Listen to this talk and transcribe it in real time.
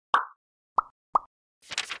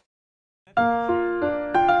Hey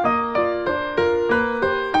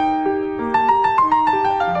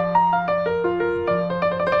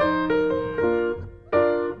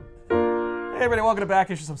everybody, welcome to Back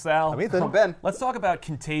Issues of Sal. I'm Ethan. I'm Ben. Let's talk about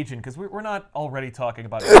Contagion, because we're not already talking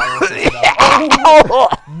about viruses.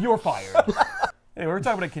 You're fired. Anyway, we're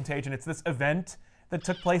talking about Contagion. It's this event that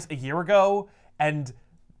took place a year ago, and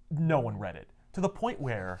no one read it. To the point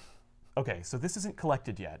where, okay, so this isn't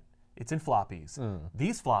collected yet. It's in floppies.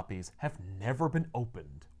 These floppies have never been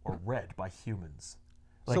opened or read by humans.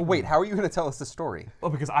 So wait, how are you going to tell us the story? Well,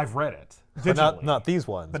 because I've read it But digitally. not these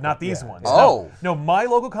ones. But not these yeah. ones. Oh. No, my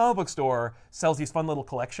local comic book store sells these fun little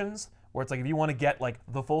collections where it's like if you want to get like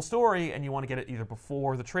the full story and you want to get it either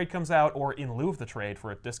before the trade comes out or in lieu of the trade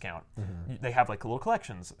for a discount, they have like little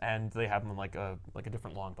collections and they have them in like a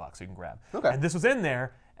different long box you can grab. Okay. And this was in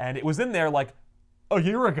there, and it was in there like a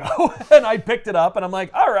year ago, and I picked it up and I'm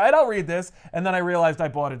like, all right, I'll read this, and then I realized I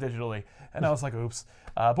bought it digitally, and I was like, oops.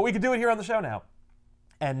 But we can do it here on the show now.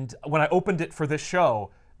 And when I opened it for this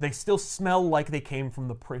show, they still smell like they came from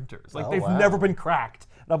the printers. Like they've never been cracked.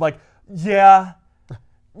 And I'm like, yeah,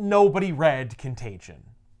 nobody read Contagion.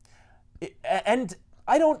 And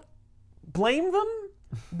I don't blame them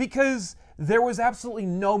because there was absolutely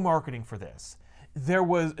no marketing for this. There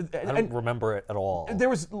was... I don't remember it at all.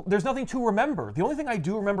 There's nothing to remember. The only thing I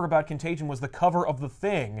do remember about Contagion was the cover of the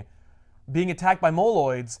Thing being attacked by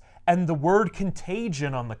moloids and the word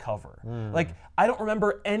Contagion on the cover. Like, I don't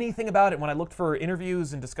remember anything about it. When I looked for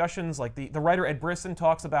interviews and discussions, like the writer Ed Brisson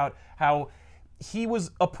talks about how he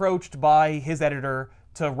was approached by his editor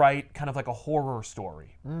to write kind of like a horror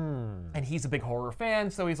story. And he's a big horror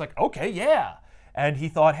fan, so he's like, okay, yeah. And he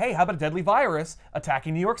thought, hey, how about a deadly virus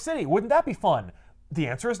attacking New York City? Wouldn't that be fun? The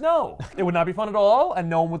answer is no. It would not be fun at all, and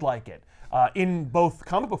no one would like it. In both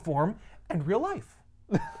comic book form and real life.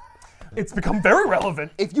 It's become very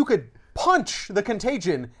relevant. If you could punch the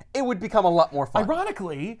Contagion, it would become a lot more fun.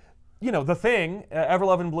 Ironically, you know, the Thing,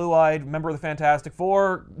 ever-loving, blue-eyed member of the Fantastic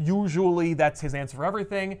Four, usually that's his answer for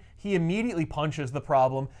everything. He immediately punches the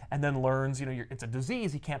problem and then learns, you know, it's a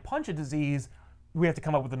disease. He can't punch a disease. We have to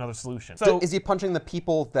come up with another solution. So, Is he punching the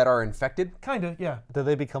people that are infected? kind of, yeah. Do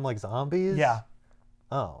they become like zombies? Yeah,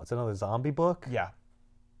 Oh, it's another zombie book? yeah,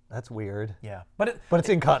 That's weird. yeah. But But it's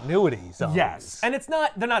in continuity, zombies. yes, and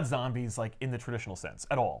they're not zombies like in the traditional sense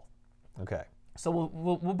at all. Okay. So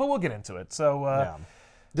we'll get into it. So Yeah.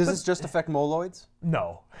 Does this just affect moloids?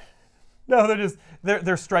 no,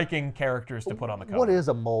 they're striking characters to put on the cover. What is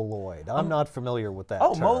a moloid? I'm not familiar with that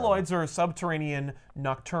Oh, term. moloids are subterranean,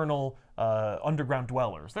 nocturnal, underground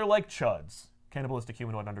dwellers. They're like chuds, cannibalistic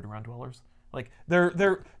humanoid underground dwellers. Like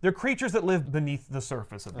they're creatures that live beneath the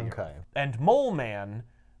surface of the earth. Okay. And Mole Man,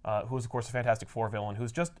 who is of course a Fantastic Four villain,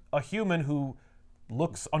 who's just a human who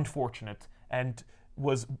looks unfortunate and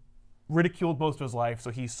was ridiculed most of his life, so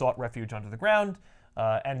he sought refuge under the ground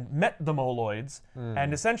and met the moloids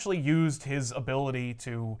and essentially used his ability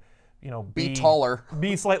to, you know, Be taller.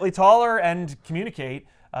 be slightly taller and communicate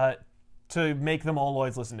to make the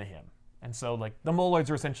moloids listen to him. And so, like, the moloids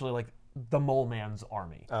are essentially like the Mole Man's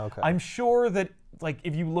army. Okay. I'm sure that, like,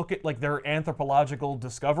 if you look at like their anthropological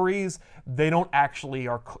discoveries, they're not actually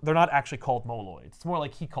called moloids. It's more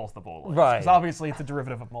like he calls them moloids. Right. Because obviously it's a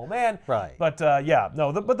derivative of Mole Man. Right. But yeah,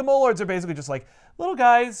 no. But the moloids are basically just like little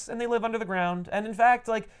guys, and they live under the ground. And in fact,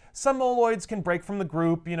 like some moloids can break from the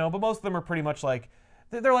group, you know, but most of them are pretty much like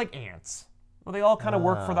they're like ants. Well, they all kind of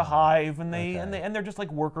work for the hive, and they're just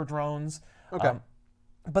like worker drones. Okay.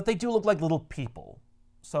 But they do look like little people.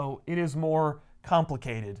 So it is more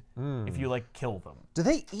complicated if you like kill them. Do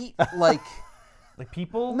they eat like... Like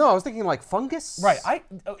people? No, I was thinking like fungus? Right.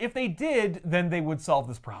 If they did, then they would solve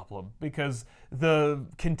this problem because the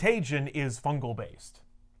Contagion is fungal based.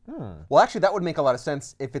 Well, actually, that would make a lot of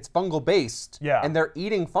sense if it's fungal based. Yeah. And they're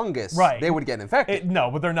eating fungus. Right. They would get infected.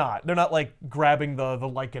 No, but they're not. They're not like grabbing the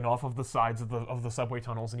lichen off of the sides of the subway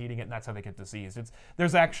tunnels and eating it, and that's how they get diseased.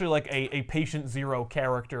 There's actually like a patient zero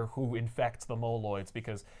character who infects the moloids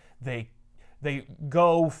because they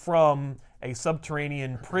go from a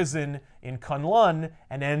subterranean prison in Kunlun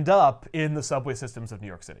and end up in the subway systems of New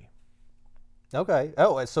York City. Okay.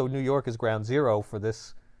 Oh, so New York is ground zero for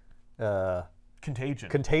this Contagion.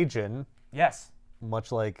 contagion, Yes.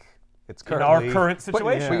 much like it's In currently... our current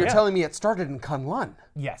situation. But you're yeah. telling me it started in Kunlun.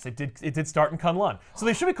 Yes, it did start in Kunlun. So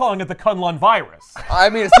they should be calling it the Kunlun virus. I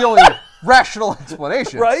mean, it's the only rational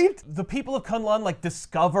explanation. Right? The people of Kunlun like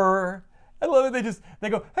discover, I love it, they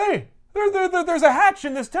go, hey, there's a hatch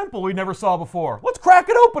in this temple we never saw before. Let's crack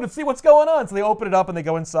it open and see what's going on. So they open it up and they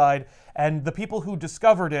go inside, and the people who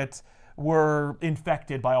discovered it were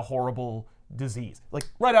infected by a horrible disease. Like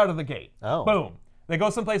right out of the gate. Oh. Boom. They go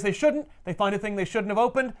someplace they shouldn't. They find a thing they shouldn't have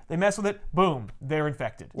opened. They mess with it. Boom, they're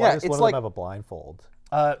infected. Why Yeah, does it's one of like- them have a blindfold?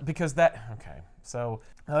 Because so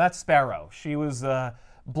that's Sparrow. She was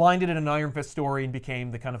blinded in an Iron Fist story and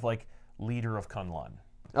became the kind of like leader of Kunlun.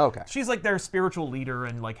 Okay. She's like their spiritual leader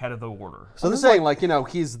and like head of the order. So they're saying, like,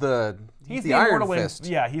 he's the Iron immortal Fist.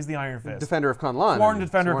 Yeah, he's the Iron Fist. Defender of Kunlun. Sworn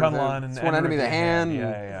defender of Kunlun. And sworn enemy of the hand.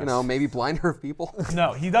 Yeah. Maybe blinder of people.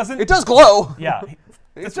 No, he doesn't. It does glow. Yeah.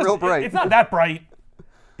 It's real bright. It's not that bright.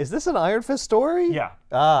 Is this an Iron Fist story? Yeah.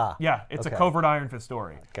 Ah. Yeah, it's Okay. a covert Iron Fist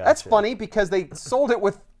story. Gotcha. That's funny because they sold it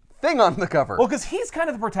with Thing on the cover. Well, because he's kind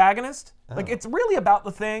of the protagonist. Like, it's really about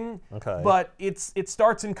the Thing, Okay. but it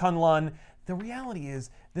starts in Kunlun. The reality is,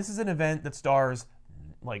 this is an event that stars,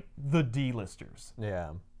 like, the D-listers.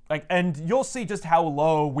 Yeah. Like, and you'll see just how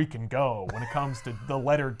low we can go when it comes to the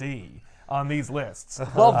letter D on these lists.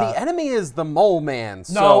 Well, the enemy is the Mole Man.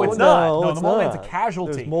 So No, it's not. No, No, it's the Mole Man's a not.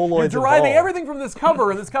 casualty. There's Moloids You're deriving involved. everything from this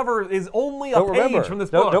cover, and this cover is only a Don't page remember. from this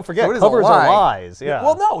Don't, book. don't forget, So it is a covers lie. are lies. Yeah.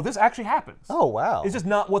 Well, no, this actually happens. Oh, wow. It's just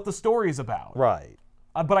not what the story is about. Right.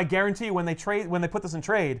 But I guarantee you, when they put this in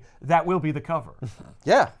trade, that will be the cover.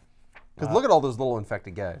 yeah. Because look at all those little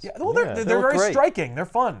infected guys. Yeah, well, they're they very look great. striking. They're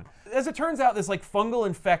fun. As it turns out, this like fungal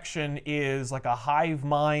infection is like a hive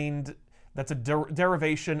mind that's a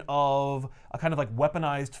derivation of a kind of like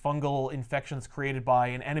weaponized fungal infection that's created by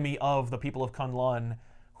an enemy of the people of Kunlun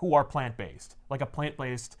who are plant-based, like a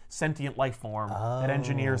plant-based sentient life form that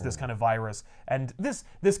engineers this kind of virus. And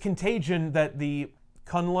this contagion that the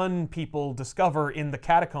Kunlun people discover in the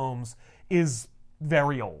catacombs is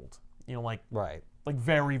very old. You know, like Right.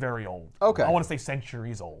 very, very old. Okay. I want to say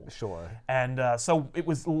centuries old. Sure. And so it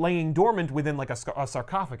was laying dormant within like a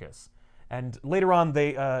sarcophagus. And later on,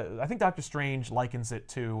 I think Doctor Strange likens it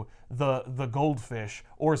to the goldfish,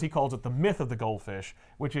 or as he calls it, the myth of the goldfish,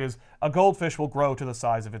 which is a goldfish will grow to the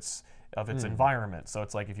size of its environment. So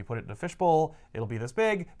it's like if you put it in a fishbowl, it'll be this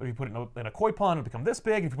big. But if you put it in a koi pond, it'll become this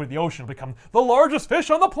big. If you put it in the ocean, it'll become the largest fish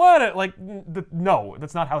on the planet. Like, no,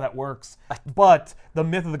 that's not how that works. But the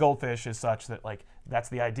myth of the goldfish is such that like that's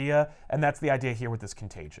the idea, and that's the idea here with this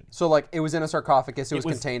contagion. So, like, it was in a sarcophagus, it was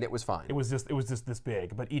was- contained, it was fine. It was just this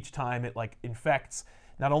big, but each time it like infects,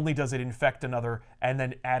 not only does it infect another and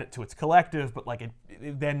then add it to its collective, but like it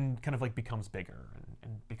then kind of like becomes bigger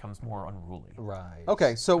and becomes more unruly. Right.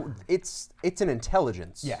 Okay, so it's an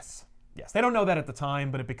intelligence. Yes. They don't know that at the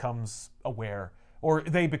time, but it becomes aware, or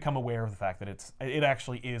they become aware of the fact that it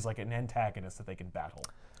actually is like an antagonist that they can battle.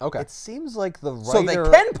 Okay. It seems like the writer... So they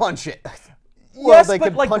can punch it. Well, Yes, they but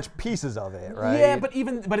could like- punch pieces of it, right? Yeah, but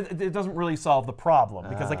it doesn't really solve the problem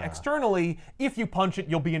because like externally, if you punch it,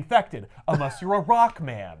 you'll be infected unless you're a rock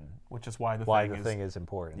man, which is why the thing is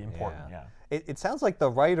important. important, yeah. It sounds like the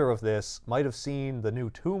writer of this might have seen the new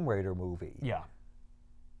Tomb Raider movie. Yeah.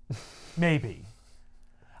 Maybe.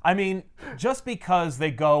 I mean, just because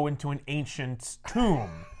they go into an ancient tomb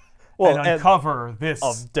Well, and and- uncover this,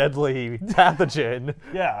 Of deadly pathogen.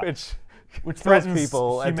 Yeah. Which threatens threatens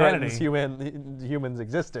people and humanity. threatens humans'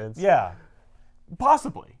 existence. yeah,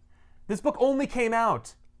 possibly. This book only came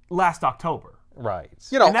out last October. Right.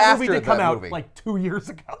 You know, And that after movie did come that out movie. like 2 years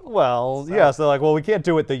ago. Well, yeah, so like, well, we can't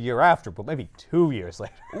do it the year after, but maybe 2 years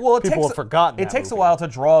later. Well, it People takes, have forgotten It that takes a movie. while to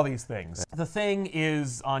draw these things. The Thing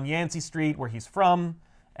is on Yancey Street, where he's from,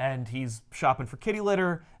 and he's shopping for kitty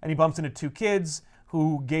litter, and he bumps into two kids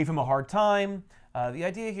who gave him a hard time. The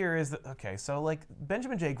idea here is that, okay, so like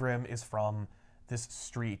Benjamin J. Grimm is from this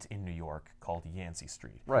street in New York called Yancey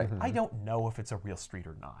Street. Right. I don't know if it's a real street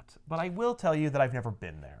or not, but I will tell you that I've never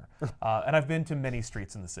been there. And I've been to many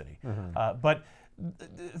streets in the city. But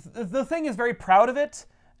the Thing is very proud of it.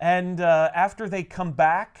 And after they come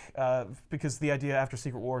back, because the idea after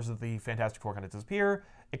Secret Wars of the Fantastic Four kind of disappear,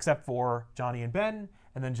 except for Johnny and Ben,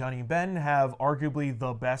 and then Johnny and Ben have arguably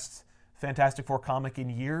the best Fantastic Four comic in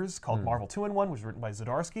years called Marvel 2-in-1, which was written by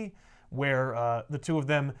Zdarsky, where the two of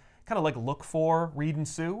them kind of like look for Reed and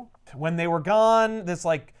Sue. When they were gone, this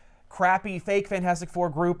like crappy fake Fantastic Four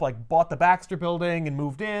group like bought the Baxter building and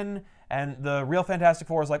moved in, and the real Fantastic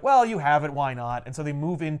Four is like, well, you have it, why not? And so they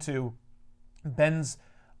move into Ben's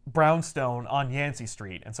brownstone on Yancey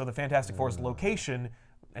Street, and so the Fantastic Four's location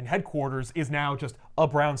and headquarters is now just a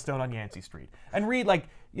brownstone on Yancey Street. And Reed, like,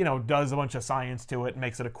 you know, does a bunch of science to it and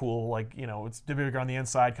makes it a cool, like, you know, it's bigger on the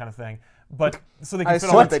inside kind of thing. But so they I can fit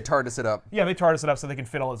all assume they TARDIS it up. yeah, they TARDIS it up so they can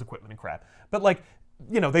fit all his equipment and crap. But like,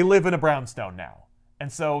 you know, they live in a brownstone now. And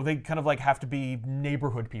so they kind of like have to be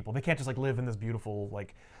neighborhood people. They can't just like live in this beautiful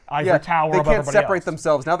like ivory tower they above can't everybody separate else.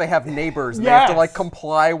 themselves. Now they have neighbors, and they have to Yes. like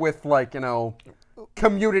comply with like, you know,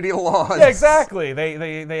 community laws. Yeah, exactly.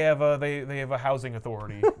 They have a housing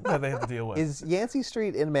authority that they have to deal with. Is Yancey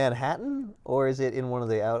Street in Manhattan, or is it in one of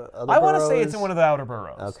the other I want to boroughs? say it's in one of the outer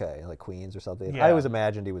boroughs. Okay, like Queens or something. Yeah. I always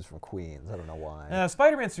imagined he was from Queens. I don't know why.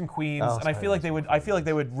 Spider-Man's from Queens, Oh, and I feel like Spider-Man's I feel like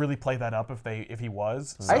they would really play that up if he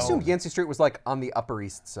was. I So, assumed Yancey Street was like on the Upper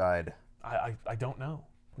East Side. I don't know.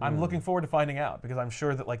 I'm looking forward to finding out because I'm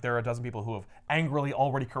sure that like there are a dozen people who have angrily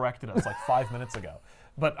already corrected us like 5 minutes ago.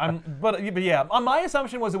 But yeah, my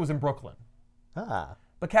assumption was it was in Brooklyn. Ah.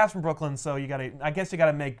 But Cap's from Brooklyn, so I guess you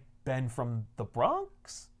gotta make Ben from the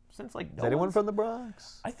Bronx, since like Is anyone from the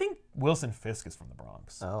Bronx? I think Wilson Fisk is from the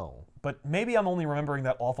Bronx. Oh. But maybe I'm only remembering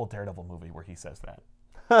that awful Daredevil movie where he says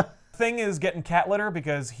that. Thing is getting cat litter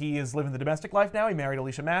because he is living the domestic life now. He married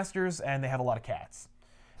Alicia Masters, and they have a lot of cats.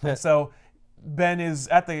 And so Ben is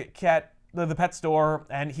at the pet store,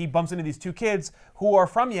 and he bumps into these two kids who are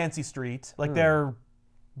from Yancey Street, like they're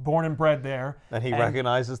born and bred there. And he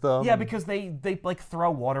recognizes them? Yeah, because they like throw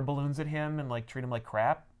water balloons at him and like treat him like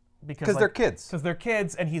crap. Because they're kids. Because they're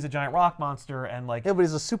kids, and he's a giant rock monster, and like Yeah, but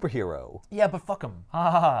he's a superhero. yeah, but fuck him, ha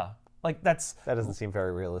ha ha. Like That doesn't seem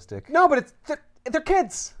very realistic. No, but they're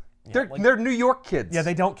kids. like- They're New York kids. yeah,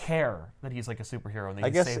 they don't care that he's like a superhero and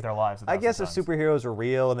they save their lives. I guess if 1,000 times. superheroes are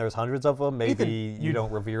real and there's hundreds of them, maybe you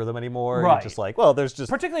don't revere them anymore. Right. You're just like, well, there's just...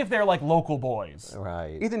 particularly if they're like local boys.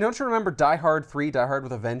 Right. Ethan, don't you remember Die Hard 3, Die Hard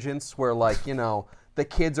with a Vengeance, where like, you know, the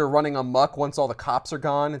kids are running amok once all the cops are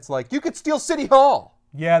gone? It's like, you could steal City Hall.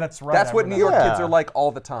 Yeah, that's right. That's I what New remember. York Yeah. kids are like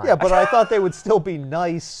all the time. Yeah, but I thought they would still be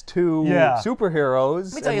nice to Yeah.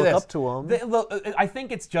 superheroes Let me tell and you look this. up to them. I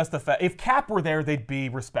think it's just the fact. If Cap were there, they'd be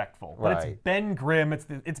respectful. But it's Right. Ben Grimm.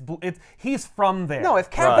 He's from there. No, if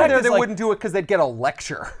Cap Right. were there, It's they like- wouldn't do it because they'd get a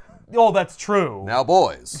lecture. Oh, that's true. Now,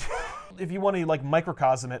 boys. If you want to like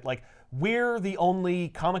microcosm it, like we're the only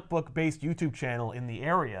comic book based YouTube channel in the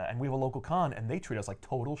area, and we have a local con, and they treat us like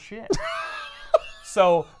total shit.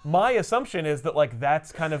 So my assumption is that like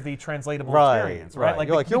that's kind of the translatable experience, right? Like,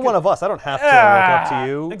 you're because- one of us. I don't have to look up to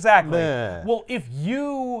you. Exactly. Meh. Well, if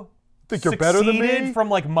you Think you're better than succeeded me? from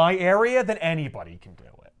like my area, then anybody can do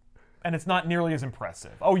it, and it's not nearly as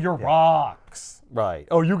impressive. Oh, you're rocks. Right.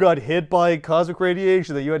 Oh, you got hit by cosmic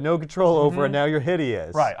radiation that you had no control over, and now you're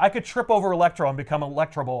hideous. Right. I could trip over Electro and become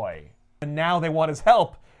Electro Boy, and now they want his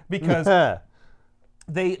help because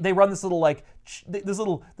they run this little like this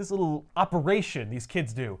little operation these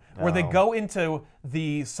kids do where they go into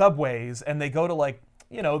the subways and they go to like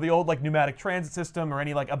the old like pneumatic transit system or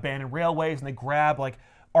any like abandoned railways, and they grab like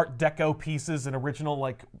Art Deco pieces and original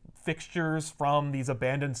like fixtures from these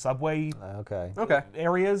abandoned subway Okay. Okay.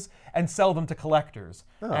 areas and sell them to collectors.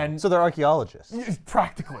 And So they're archaeologists.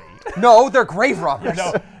 practically, No, they're grave robbers.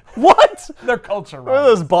 no, What? they're culture Are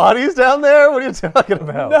robbers. those bodies down there? What are you talking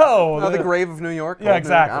about? No, Oh, the grave of New York? Yeah, Old New York?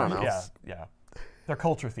 exactly. I don't know. Yeah. They're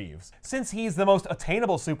culture thieves. Since he's the most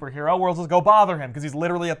attainable superhero, we'll just go bother him because he's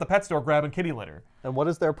literally at the pet store grabbing kitty litter. And what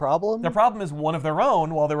is their problem? Their problem is one of their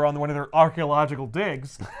own, while they were on one of their archaeological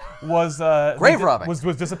digs, was Grave robbing. was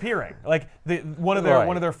disappearing. Like one of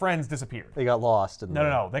Right. their friends disappeared. They got lost. In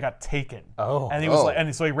No, they got taken. Oh. And he was Oh. like,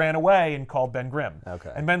 and so he ran away and called Ben Grimm.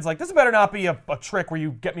 Okay. And Ben's like, this better not be a trick where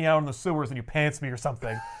you get me out in the sewers and you pants me or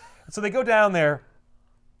something. So they go down there.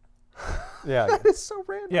 Yeah. It's so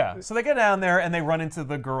random. Yeah, so they get down there and they run into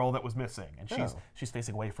the girl that was missing, and Oh. she's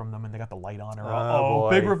facing away from them, and they got the light on her. Oh, boy.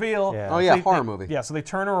 Big reveal! Yeah. Oh, yeah, So horror movie. Yeah, so they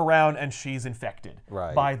turn her around, and she's infected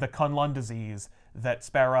Right. by the Kunlun disease that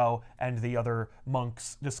Sparrow and the other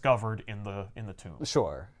monks discovered in the tomb.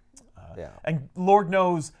 Sure. Yeah. And Lord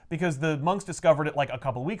knows, because the monks discovered it like a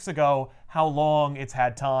couple weeks ago, how long it's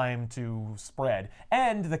had time to spread.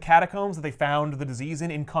 And the catacombs that they found the disease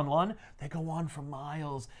in Kunlun, they go on for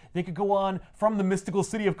miles. They could go on from the mystical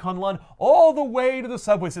city of Kunlun all the way to the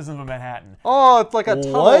subway system of Manhattan. Oh, it's like a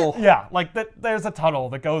tunnel. Yeah, like there's a tunnel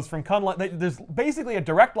that goes from Kunlun. There's basically a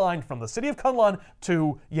direct line from the city of Kunlun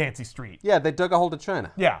to Yancey Street. Yeah, they dug a hole to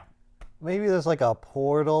China. Yeah, Maybe there's like a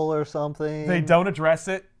portal or something. they don't address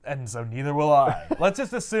it, and so neither will I. Let's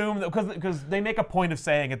just assume that because they make a point of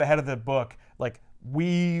saying at the head of the book, like,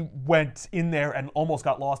 we went in there and almost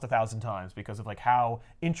got lost 1,000 times because of like how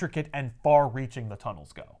intricate and far-reaching the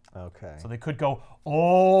tunnels go. Okay. So they could go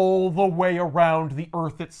all the way around the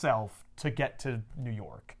Earth itself to get to New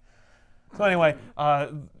York. So anyway,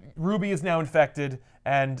 Ruby is now infected,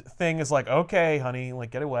 and Thing is like, okay, honey, like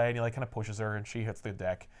get away, and he like kind of pushes her, and she hits the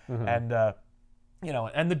deck, and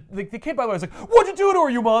and the kid, by the way, is like, what'd you do to her,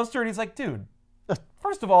 you monster? And he's like, dude,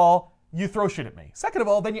 first of all, you throw shit at me. Second of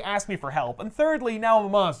all, then you ask me for help, and thirdly, now I'm a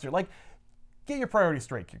monster. Like, get your priorities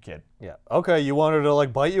straight, kid. Yeah. Okay, you want her to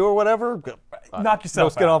like bite you or whatever? Knock yourself No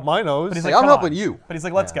skin out. off my nose. But he's Like, like, I'm "Come helping on." you. But he's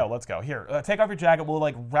like, let's go. Here, take off your jacket. We'll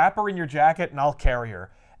like wrap her in your jacket, and I'll carry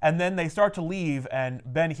her. And then they start to leave, and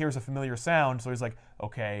Ben hears a familiar sound, so he's like,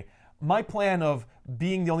 okay, my plan of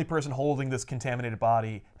being the only person holding this contaminated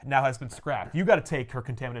body now has been scrapped. You got to take her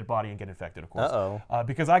contaminated body and get infected, of course.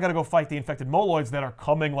 Because I got to go fight the infected moloids that are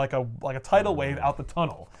coming like a tidal wave out the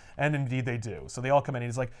tunnel. And indeed they do. So they all come in, and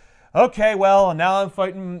he's like, okay, well, now I'm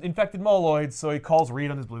fighting infected moloids. So he calls Reed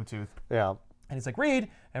on his Bluetooth. Yeah. And he's like, Reed.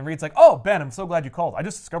 And Reed's like, oh, Ben, I'm so glad you called. I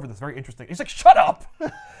just discovered this very interesting. He's like, shut up.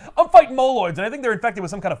 I'm fighting moloids, and I think they're infected with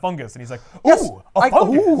some kind of fungus. And he's like, ooh, a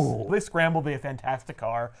fungus. They scramble the fantastic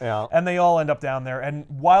car. Yeah. And they all end up down there. And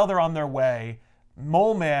while they're on their way,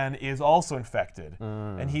 Mole Man is also infected.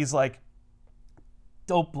 And he's like,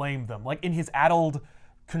 don't blame them. Like, in his addled,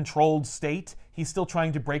 controlled state, he's still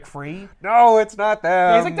trying to break free. No, it's not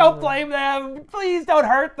them. He's like, don't blame them. Please don't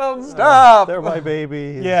hurt them. Stop. They're my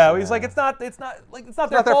babies. Yeah, he's like, it's not their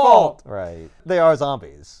fault. Right. They are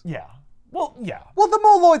zombies. Yeah. Well, yeah. Well, the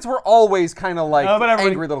moloids were always kind of like But everybody-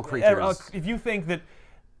 angry little creatures. If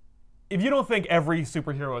you don't think every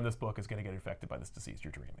superhero in this book is going to get infected by this disease,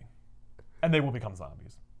 you're dreaming. And they will become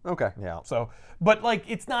zombies. Okay. Yeah. So, but like,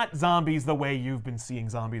 it's not zombies the way you've been seeing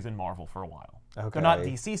zombies in Marvel for a while. Okay. They're not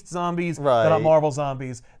deceased zombies. Right. They're not Marvel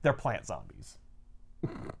zombies. They're plant zombies.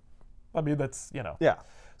 I mean, that's, Yeah.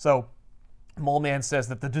 So, Mole Man says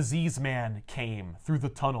that the disease man came through the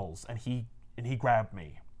tunnels and he grabbed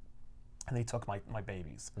me. And they took my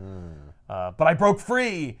babies. But I broke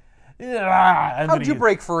free. How'd you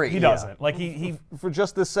break free? He doesn't. Like, he For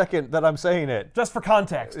just the second that I'm saying it. just for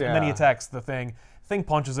context. And then he Yeah. attacks the thing. Thing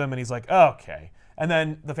punches him, and he's like, okay. And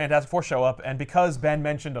then the Fantastic Four show up, and because Ben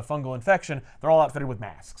mentioned a fungal infection, they're all outfitted with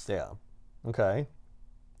masks. Yeah. Okay.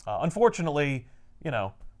 Unfortunately,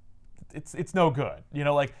 it's no good.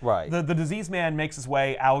 Like, Right. the disease man makes his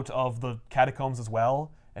way out of the catacombs as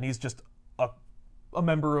well, and he's just a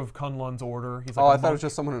member of Kunlun's order. He's like Oh, a I thought it monk. was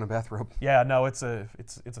just someone in a bathrobe. Yeah, no, it's a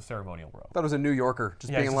ceremonial robe. I thought it was a New Yorker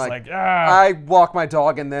just Yeah, being he's like, just like, "Ah." I walk my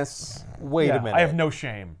dog in this. Wait Yeah, a minute. I have no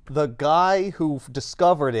shame. The guy who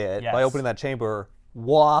discovered it by Yes. opening that chamber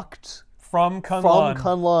walked From Kunlun. from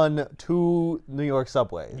Kunlun to New York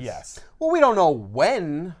subways. Yes. Well, we don't know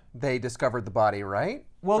when they discovered the body, right?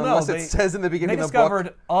 Well, Unless no, it says in the beginning they of the book.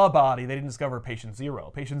 discovered a body. They didn't discover patient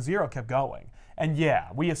zero. Patient zero kept going, and yeah,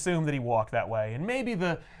 we assume that he walked that way. And maybe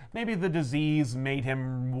the disease made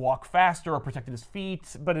him walk faster or protected his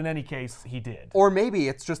feet. But in any case, he did. Or maybe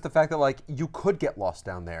it's just the fact that like you could get lost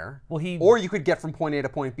down there. Well, or you could get from point A to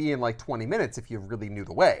point B in like 20 minutes if you really knew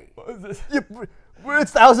the way.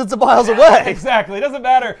 It's thousands of miles away. Exactly. It doesn't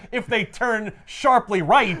matter if they turn sharply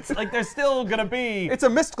right. Like, they're still gonna be. It's a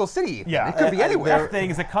mystical city. Yeah, It could be anywhere. The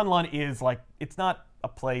thing is that Kunlun is like, it's not a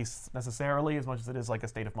place necessarily as much as it is like a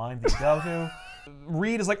state of mind that you go to.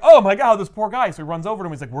 Reed is like, oh my god, this poor guy. So he runs over to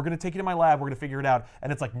him. He's like, we're gonna take you to my lab. We're gonna figure it out.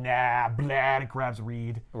 And it's like, nah, blah. And it grabs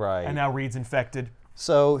Reed. Right. And now Reed's infected.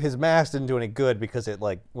 So his mask didn't do any good because it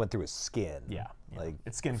like went through his skin. Yeah. Like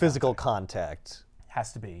It's skin physical contact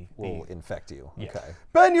Has to be. will infect you. Yeah. Okay.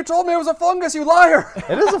 Ben, you told me it was a fungus, you liar!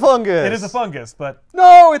 It is a fungus. It is a fungus, but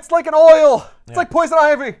No, it's like an oil. It's like poison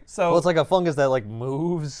ivy. so Well, it's like a fungus that like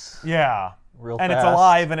moves. yeah, real and it's fast.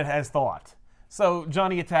 alive and it has thought. So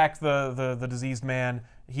Johnny attacks the diseased man.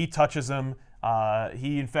 He touches him.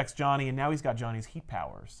 He infects Johnny, and now he's got Johnny's heat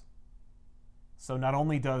powers. So not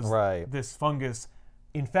only does Right. this fungus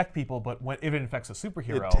infect people, but if it infects a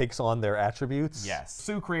superhero, It takes on their attributes. yes.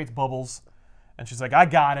 Sue creates bubbles, and she's like, "I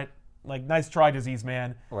got it." Like, nice try, disease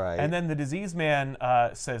man. Right. And then the disease man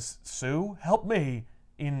says, "Sue, help me,"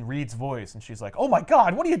 in Reed's voice, and she's like, "Oh my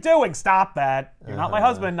God, what are you doing? Stop that! You're not my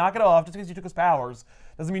husband. Knock it off. Just because you took his powers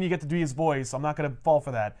doesn't mean you get to do his voice. I'm not gonna fall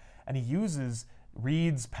for that." And he uses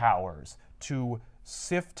Reed's powers to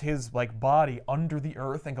sift his like body under the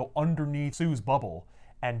earth and go underneath Sue's bubble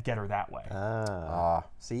and get her that way.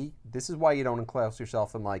 See, this is why you don't enclose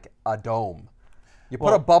yourself in like a dome. You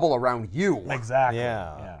put a bubble around you. Exactly.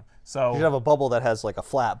 Yeah. So You should have a bubble that has like a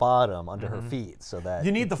flat bottom under her feet, so that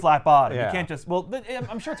you need the flat bottom. Yeah. You can't just. Well,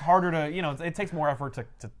 I'm sure it's harder to. It takes more effort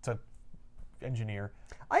to engineer.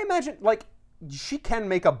 I imagine like she can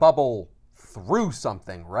make a bubble through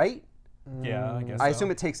something, right? Yeah, I guess. I so.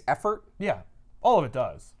 assume it takes effort. Yeah, all of it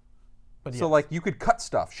does. But So yes. like you could cut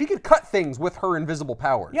stuff. She could cut things with her invisible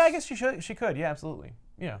powers. Yeah, I guess she could. Yeah, absolutely.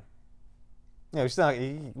 Yeah. she's not.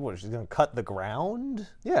 What? She's gonna cut the ground.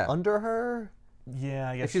 Yeah. Under her. Yeah,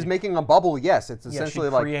 I guess If she's making a bubble, yes, it's essentially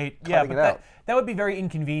like cutting it out. That would be very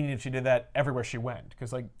inconvenient if she did that everywhere she went,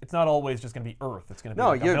 because like it's not always just going to be Earth. It's going to be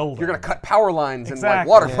like a building. You're going to cut power lines and like Exactly.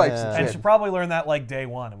 water pipes and And shit. she probably learned that like day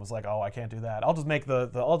one and was like, oh, I can't do that. I'll just make the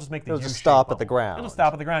It'll U-shaped just stop at the bubble. ground. It'll just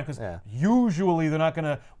stop at the ground because usually they're not going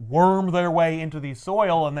to worm their way into the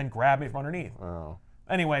soil and then grab me from underneath. Oh.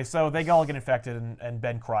 Anyway, so they all get infected, and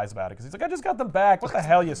Ben cries about it because he's like, I just got them back. What the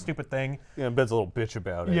hell, you stupid thing? Yeah, Ben's a little bitch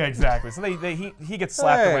about it. Yeah, exactly. So he gets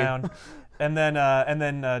slapped around, and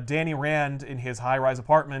then Danny Rand in his high-rise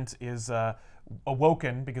apartment is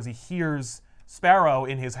awoken because he hears Sparrow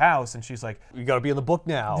in his house, and she's like, You got to be in the book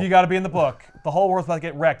now. "You got to be in the book. The whole world's about to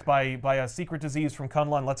get wrecked by a secret disease from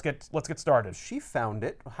Kunlun. Let's get started." She found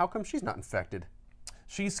it. How come she's not infected?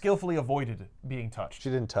 She skillfully avoided being touched. She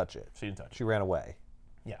didn't touch it. She didn't touch it. She ran away.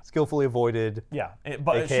 Yeah. Skillfully avoided. Yeah,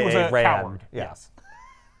 but she AKA was a ran. coward. Yeah. Yes.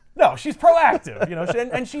 No, she's proactive,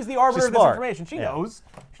 and she's the arbiter She's of this smart. information. She Yeah. knows.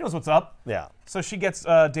 She knows what's up. Yeah. So she gets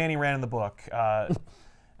Danny Rand in the book,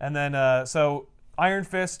 and then so Iron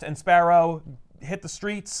Fist and Sparrow hit the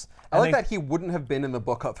streets. I like that he wouldn't have been in the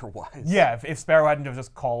book otherwise. Yeah, if Sparrow hadn't have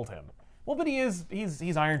just called him. Well, but he's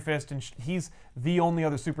Iron Fist, and he's the only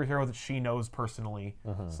other superhero that she knows personally.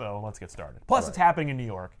 So let's get started. Plus, it's happening in New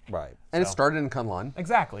York. Right. And it started in Kunlun.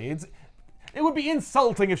 Exactly. It would be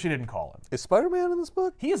insulting if she didn't call him. Is Spider-Man in this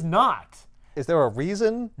book? He is not. Is there a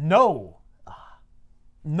reason? No.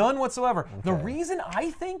 None whatsoever. The reason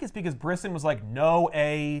I think is because Brisson was like, no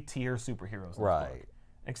A-tier superheroes in this Right. book.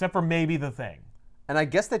 Except for maybe the Thing. And I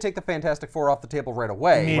guess they take the Fantastic Four off the table right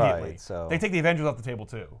away. Immediately. Right, so- They take the Avengers off the table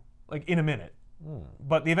too. Like in a minute.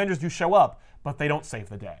 But the Avengers do show up, but they don't save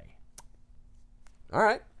the day. All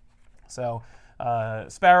right. So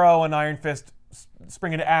Sparrow and Iron Fist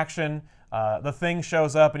spring into action. The Thing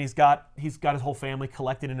shows up, and he's got his whole family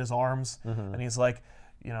collected in his arms, and he's like,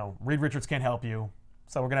 Reed Richards can't help you,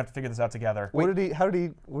 so we're gonna have to figure this out together. What did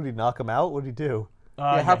he knock him out? What did he do?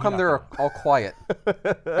 Yeah, how he come knocked they're him all quiet?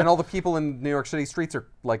 And all the people in New York City streets are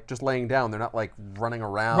like just laying down. They're not like running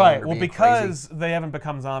around. Right. Or Well, being because crazy. they haven't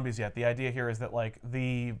become zombies yet. The idea here is that like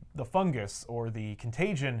the fungus or the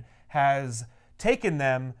contagion has taken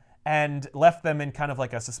them and left them in kind of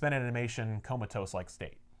like a suspended animation comatose-like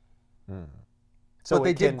state. So But they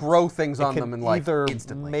it did can- grow things it on can them and like either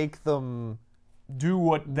instantly. make them Do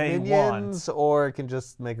what they minions, want. or it can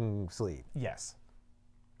just make them sleep. Yes.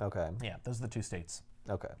 Okay. Yeah. Those are the two states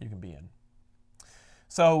Okay. you can be in.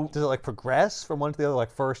 So Does it like progress from one to the other?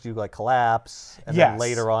 Like first you like collapse, and Yes. then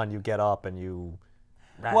later on you get up and you.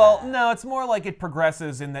 well, no, it's more like it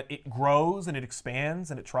progresses in that it grows and it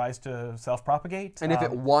expands and it tries to self-propagate. And if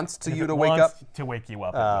it wants to if you it to wake wants up, to wake you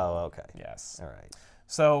up. it will. Oh, okay. Yes. All right.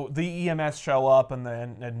 So the EMS show up and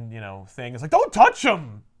Thing is like, don't touch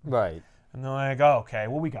him. Right. And they're like, oh, okay,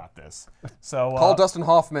 well, we got this. So call Dustin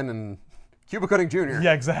Hoffman and Cuba Gooding Jr.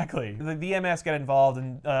 yeah, exactly. The EMS get involved,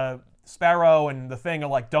 and Sparrow and the Thing are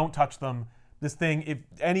like, don't touch them. This thing, if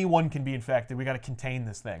anyone can be infected, we got to contain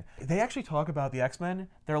this thing. They actually talk about the X-Men.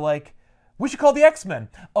 They're like, we should call the X-Men.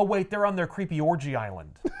 Oh, wait, they're on their creepy orgy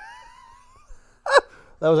island.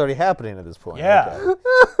 That was already happening at this point. Yeah. Okay.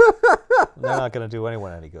 They're not going to do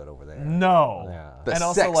anyone any good over there. No. Yeah. The and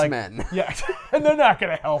also, sex like, men. Yeah, and they're not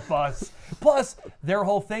going to help us. Plus, their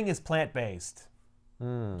whole thing is plant-based.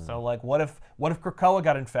 So, like, what if Krakoa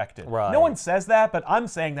got infected? Right. No one says that, but I'm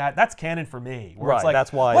saying that. That's canon for me. Where it's Right, like,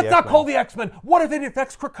 that's why let's the not X-Men- call the X-Men. What if it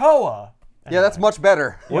infects Krakoa? Yeah, that's much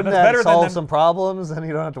better. Wouldn't that's that better than solve them- some problems? And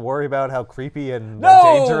you don't have to worry about how creepy and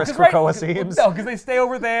No, dangerous 'cause Krakoa seems. No, because they stay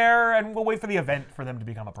over there, and we'll wait for the event for them to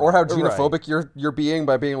become a Or problem. how xenophobic you're being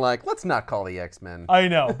by being like, let's not call the X-Men. I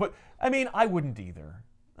know, but I mean, I wouldn't either.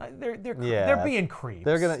 They're Yeah. being creeps.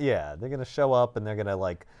 They're gonna show up and they're gonna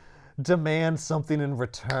like demand something in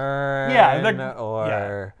return. Yeah,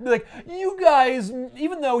 or They're like, you guys,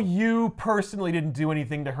 even though you personally didn't do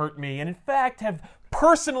anything to hurt me, and in fact have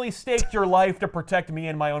personally staked your life to protect me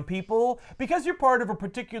and my own people, because you're part of a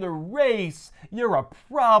particular race, you're a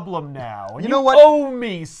problem now. And you know what? owe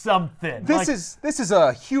me something. This is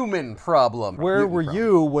a human problem. where were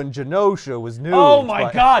you when Genosha was new? Oh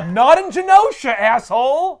my God, not in Genosha,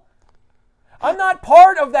 asshole! I'm not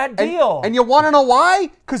part of that deal. And you want to know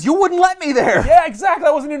why? Because you wouldn't let me there. Yeah, exactly.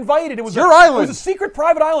 I wasn't invited. It was your It island. was a secret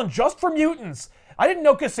private island just for mutants. I didn't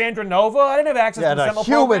know Cassandra Nova. I didn't have access Yeah, to the and a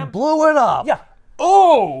Sentinel human program. blew it up. Yeah.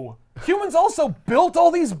 Oh, humans also built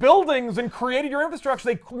all these buildings and created your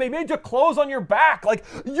infrastructure. They made you clothes on your back. Like,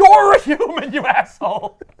 you're a human, you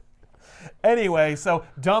asshole. Anyway, so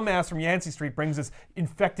dumbass from Yancey Street brings his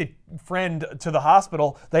infected friend to the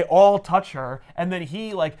hospital. They all touch her, and then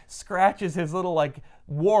he like scratches his little like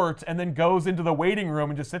wart, and then goes into the waiting room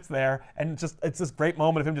and just sits there. And it's this great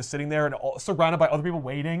moment of him just sitting there and surrounded by other people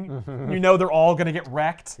waiting. You know they're all gonna get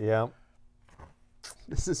wrecked. Yeah.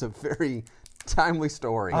 This is a very timely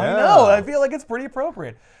story. I know. I feel like it's pretty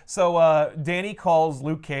appropriate. So Danny calls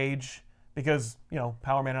Luke Cage. Because,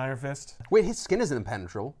 Power Man and Iron Fist. Wait, his skin isn't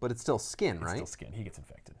impenetrable, but it's still skin, right? It's still skin. He gets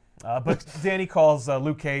infected. But Danny calls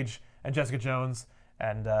Luke Cage and Jessica Jones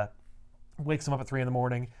and wakes him up at 3 in the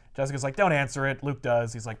morning. Jessica's like, don't answer it. Luke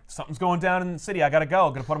does. He's like, something's going down in the city. I gotta go.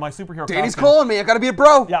 I'm gonna put on my superhero Danny's costume. calling me. I gotta be a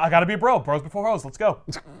bro. Yeah, I gotta be a bro. Bros before hoes. Let's go.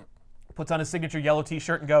 Puts on his signature yellow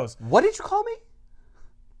t-shirt and goes. What did you call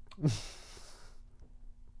me?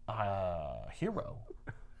 Hero.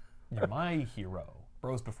 You're my hero.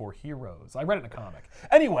 Bros before heroes. I read it in a comic.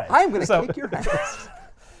 Anyway. I'm going to kick your ass.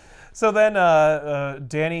 So then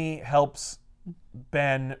Danny helps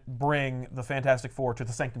Ben bring the Fantastic Four to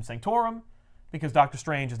the Sanctum Sanctorum because Doctor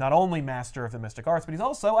Strange is not only master of the mystic arts, but he's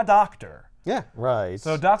also a doctor. Yeah. Right.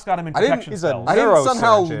 So Doc's got him in protection He's a spells. I didn't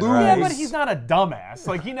somehow neurosurgeon, lose. right? Yeah, but he's not a dumbass.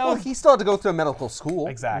 Like, he knows. Well, he still had to go to a medical school.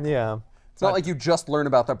 Exactly. Yeah. It's not like you just learn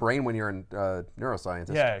about the brain when you're a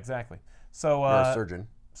neuroscientist. Yeah, exactly. So You're a surgeon.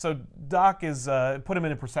 So Doc is put him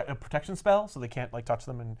in a protection spell, so they can't like touch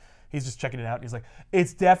them, and he's just checking it out. And he's like,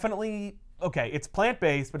 "It's definitely okay. It's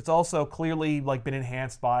plant-based, but it's also clearly like been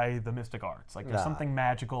enhanced by the mystic arts. Like there's something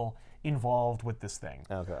magical involved with this thing."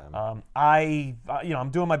 Okay. I'm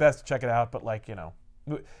doing my best to check it out, but like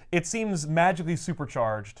it seems magically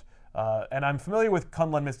supercharged. And I'm familiar with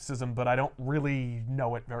Kunlun mysticism, but I don't really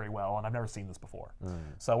know it very well, and I've never seen this before.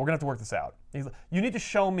 So we're gonna have to work this out. He's like, you need to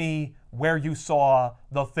show me where you saw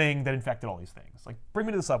the thing that infected all these things. Like, bring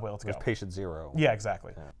me to the subway. Let's go. Patient 0. Yeah,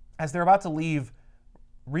 exactly. Yeah. As they're about to leave,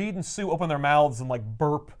 Reed and Sue open their mouths and like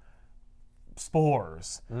burp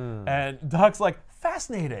spores, and Doc's like,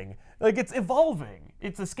 fascinating. Like it's evolving.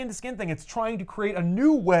 It's a skin-to-skin thing. It's trying to create a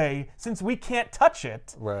new way since we can't touch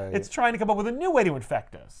it. Right. It's trying to come up with a new way to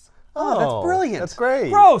infect us. Oh, that's brilliant. That's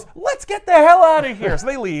great. Bros, let's get the hell out of here. So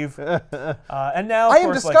they leave. And now, of I am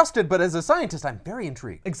course, disgusted, but as a scientist, I'm very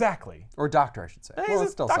intrigued. Exactly. Or doctor, I should say. He's Well, a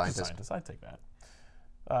it's still doctor scientist. I'd take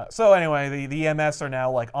that. So anyway, the EMS are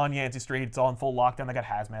now like on Yancey Street. It's all in full lockdown. They got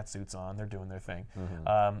hazmat suits on. They're doing their thing.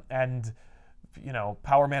 And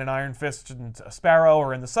Power Man and Iron Fist and Sparrow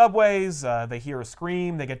are in the subways. They hear a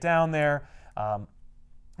scream. They get down there.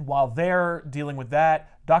 While they're dealing with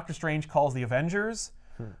that, Doctor Strange calls the Avengers,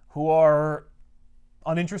 who are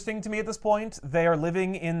uninteresting to me at this point. They are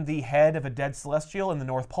living in the head of a dead celestial in the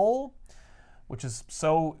North Pole, which is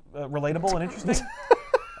so relatable and interesting.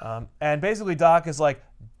 And basically Doc is like,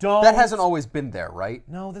 don't... That hasn't always been there, right?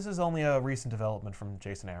 No, this is only a recent development from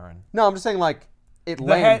Jason Aaron. No, I'm just saying, like, it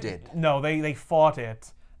landed. No, they fought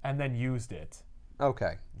it and then used it.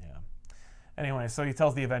 Okay. Yeah. Anyway, so he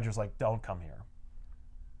tells the Avengers, like, don't come here.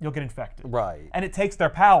 You'll get infected. Right. And it takes their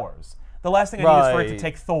powers. The last thing I need is for it to Right.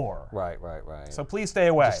 take Thor. Right. So please stay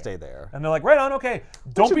away. Just stay there. And they're like, right on, okay.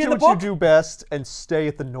 Don't be in the what book. you do best and stay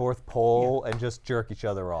at the North Pole and just jerk each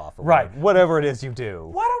other off. Or Right. Whatever it is you do.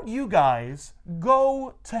 Why don't you guys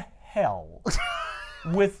go to hell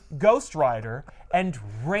with Ghost Rider and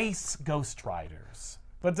race Ghost Riders?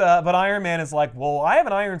 But Iron Man is like, well, I have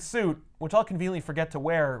an iron suit, which I'll conveniently forget to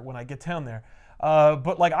wear when I get down there.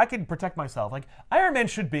 But like I can protect myself. Like Iron Man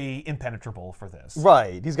should be impenetrable for this.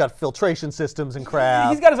 Right. He's got filtration systems and crap.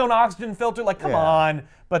 He's got his own oxygen filter. Like, come Yeah. on.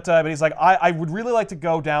 But he's like, I would really like to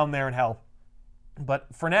go down there and help. But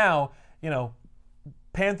for now,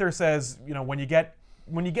 Panther says, when you get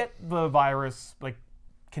the virus like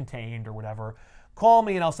contained or whatever, call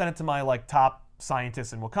me and I'll send it to my like top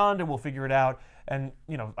scientists in Wakanda. We'll figure it out. And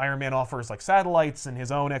Iron Man offers like satellites and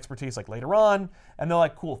his own expertise like later on. And they're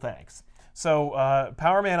like, cool, thanks. So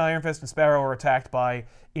Power Man, Iron Fist, and Sparrow are attacked by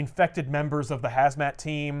infected members of the hazmat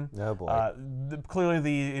team. Oh, boy. Clearly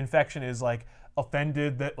the infection is like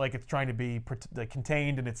offended that like it's trying to be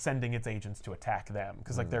contained and it's sending its agents to attack them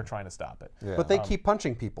because like they're trying to stop it. Yeah. But they keep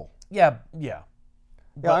punching people. Yeah. Yeah,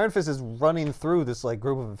 Iron Fist is running through this like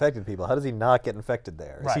group of infected people. How does he not get infected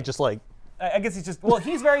there? Is he Right. just like... I guess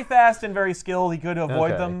he's very fast and very skilled. He could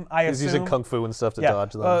avoid them, I He's assume. using kung fu and stuff to Yeah,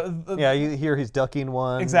 dodge them. Yeah, you hear he's ducking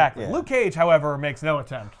one. Exactly. Yeah. Luke Cage, however, makes no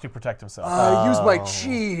attempt to protect himself. I use my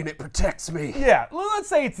chi and it protects me. Yeah, well, let's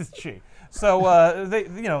say it's his chi. So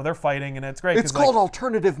they're fighting and it's great. It's 'cause, called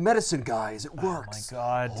alternative medicine, guys. It works. Oh my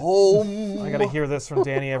God. Oh. I gotta hear this from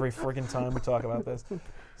Danny every friggin' time we talk about this.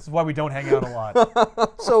 This is why we don't hang out a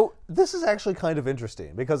lot. So This is actually kind of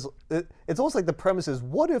interesting because it's almost like the premise is,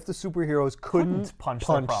 what if the superheroes couldn't punch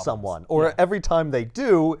their problems. someone? Or every time they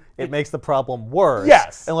do, it makes the problem worse.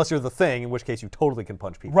 Yes. Unless you're the Thing, in which case you totally can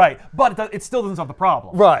punch people. Right, but it still doesn't solve the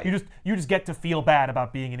problem. Right. You just get to feel bad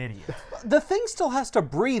about being an idiot. The Thing still has to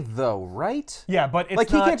breathe, though, right? Yeah, but it's Like,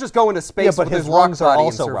 not... he can't just go into space but with his his rock lungs are body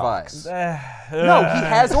also and survive. rocks. No, he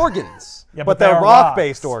has organs. Yeah, But they're rocks.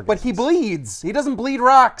 rock-based organs. But he bleeds. He doesn't bleed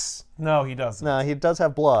rocks. No, he doesn't. No, he does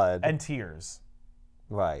have blood. And tears.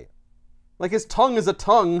 Right. Like, his tongue is a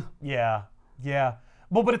tongue. Yeah, yeah.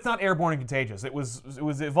 Well, but it's not airborne and contagious. It was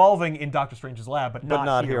evolving in Doctor Strange's lab, but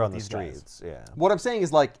Not here on with the these guys. streets. Yeah. What I'm saying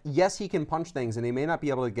is, like, yes, he can punch things, and he may not be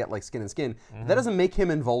able to get, like, skin and skin. That doesn't make him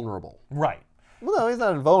invulnerable. Right. Well, no, he's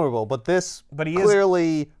not invulnerable, but this But he is-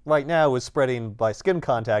 clearly, right now, is spreading by skin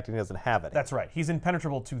contact, and he doesn't have it. That's right. He's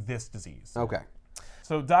impenetrable to this disease. Okay.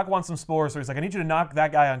 So Doc wants some spores, so he's like, I need you to knock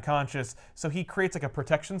that guy unconscious. So he creates like a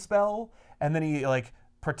protection spell, and then he like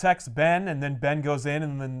protects Ben, and then Ben goes in,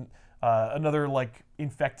 and then another like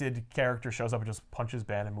infected character shows up and just punches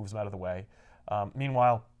Ben and moves him out of the way.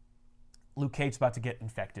 Meanwhile, Luke Cage's about to get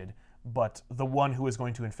infected, but the one who is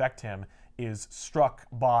going to infect him is struck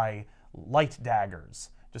by light daggers,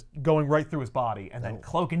 just going right through his body, and then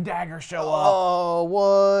Cloak and Dagger show up. Oh,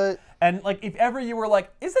 what? And like, if ever you were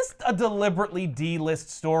like, is this a deliberately D-list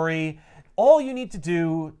story? All you need to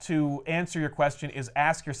do to answer your question is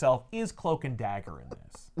ask yourself, is Cloak and Dagger in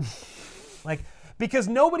this? Like, because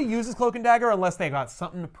nobody uses Cloak and Dagger unless they got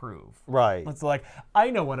something to prove. Right. It's like,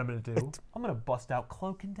 I know what I'm going to do. I'm going to bust out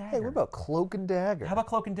Cloak and Dagger. Hey, what about Cloak and Dagger? How about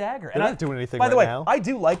Cloak and Dagger? They're not doing anything by the right way, now. I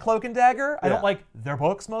do like Cloak and Dagger. I Yeah. don't like their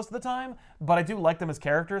books most of the time, but I do like them as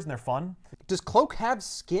characters, and they're fun. Does Cloak have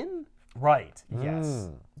skin? Right, yes.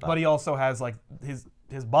 But he also has, like,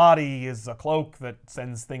 his body is a cloak that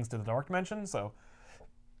sends things to the dark dimension, so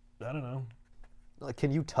I don't know. Like,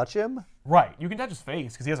 can you touch him? Right, you can touch his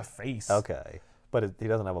face, because he has a face. Okay. But he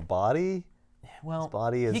doesn't have a body? Well, His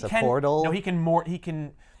body is he a can, portal? No, he can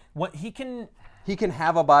He can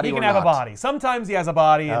have a body He or can have not. a body. Sometimes he has a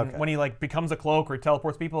body, and Okay. when he like becomes a cloak or he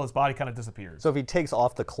teleports people, his body kind of disappears. So if he takes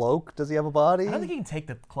off the cloak, does he have a body? I don't think he can take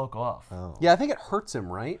the cloak off. Oh. Yeah, I think it hurts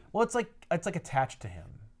him, right? Well, it's like attached to him.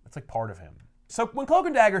 It's like part of him. So when Cloak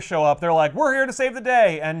and Dagger show up, they're like, "We're here to save the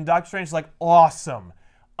day," and Doctor Strange's like, "Awesome,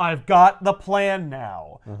 I've got the plan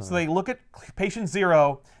now." So they look at Patient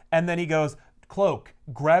Zero, and then he goes, "Cloak,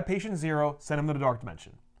 grab Patient Zero, send him to the Dark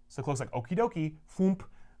Dimension." So Cloak's like, "Okie dokie," foomp.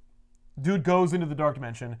 Dude goes into the Dark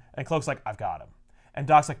Dimension, and Cloak's like, "I've got him." And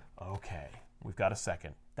Doc's like, "Okay, we've got a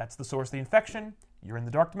second. That's the source of the infection. You're in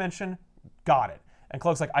the Dark Dimension. Got it." And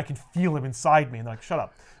Cloak's like, "I can feel him inside me." And they're like, "Shut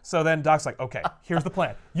up." So then Doc's like, "Okay, here's the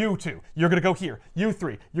plan. You two, you're going to go here. You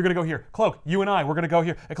three, you're going to go here. Cloak, you and I, we're going to go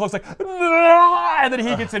here." And Cloak's like, "No!" And then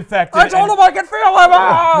he gets infected. I told him I could feel him!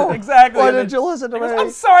 Oh! Exactly. Why And then didn't you listen to he goes, me? "I'm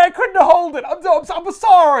sorry, I couldn't hold it. I'm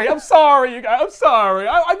sorry. I'm sorry, you guys. I'm sorry.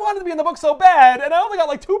 I wanted to be in the book so bad, and I only got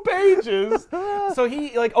like 2 pages." So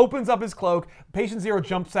he like opens up his cloak. Patient Zero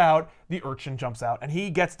jumps out. The urchin jumps out, and he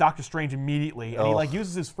gets Doctor Strange immediately. And he like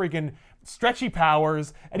uses his freaking stretchy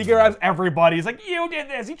powers, and he grabs everybody. He's like, "You did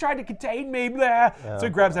this. You tried to contain me." Blah. So he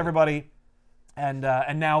grabs everybody. And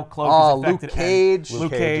now Cloak is infected. Luke Cage,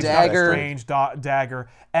 Luke Cage, Dagger. Doctor Strange, Dagger,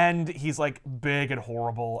 and he's like big and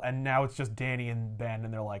horrible. And now it's just Danny and Ben,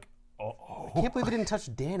 and they're like, "Oh, I can't believe we didn't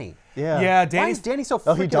touch Danny. Yeah. yeah, Why Danny's is Danny so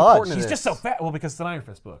Oh, he freaking dodged. important in he's this? just so fat." Well, because it's an Iron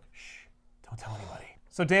Fist book. Shh, don't tell anybody.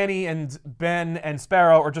 So Danny and Ben and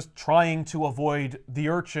Sparrow are just trying to avoid the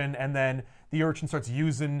urchin, and then the urchin starts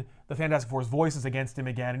using the Fantastic Four's voices against him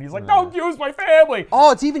again, and he's like, "Don't use my family!"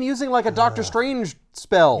 Oh, it's even using like a Doctor Strange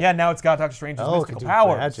spell. Yeah, now it's got Doctor Strange's Oh, it mystical can do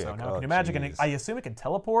powers. magic. So now it Oh, can do magic, and jeez. I assume it can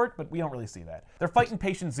teleport, but we don't really see that. They're fighting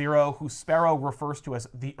Patient Zero, who Sparrow refers to as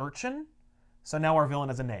the Urchin. So now our villain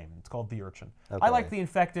has a name. It's called the Urchin. I like the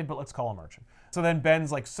Infected, but let's call him Urchin. So then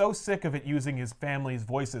Ben's like so sick of it using his family's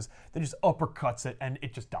voices that he just uppercuts it, and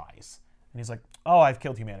it just dies. And he's like, "Oh, I've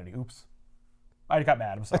killed humanity. Oops. I got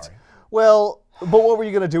mad. I'm sorry." Well, but what were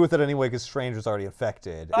you going to do with it anyway? Because Strange was already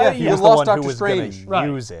infected. Yeah, he you was the lost one Doctor who was going Strange. to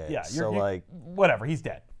use it. Yeah, so you're, like, whatever, he's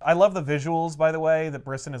dead. I love the visuals, by the way, that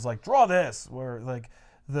Brisson is like, "Draw this," where like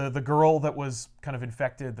the girl that was kind of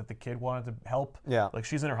infected that the kid wanted to help. Yeah. Like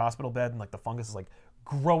she's in her hospital bed and like the fungus is like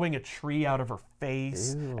growing a tree out of her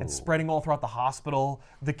face and spreading all throughout the hospital.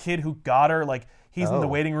 The kid who got her, like he's in the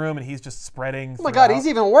waiting room and he's just spreading. Oh my God, he's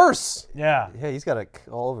even worse. Yeah. yeah, he's got it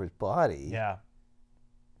all over his body. Yeah.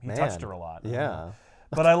 He Man. touched her a lot. Yeah.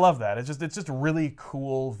 But I love that. It's just a really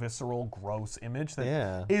cool, visceral, gross image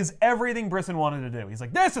that is everything Brisson wanted to do. He's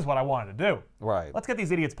like, "This is what I wanted to do. Right. Let's get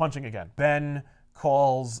these idiots punching again." Ben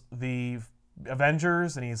calls the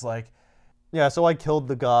Avengers and he's like, Yeah, so I killed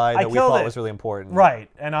the guy that we killed thought it. was really important. Right,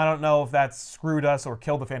 and I don't know if that's screwed us or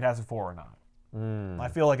killed the Fantastic Four or not. I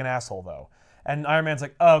feel like an asshole, though. And Iron Man's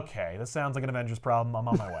like, okay, this sounds like an Avengers problem. I'm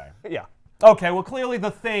on my way. Yeah. Okay, well, clearly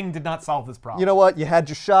the Thing did not solve this problem. You know what? You had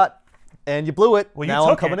your shot, and you blew it. well, you now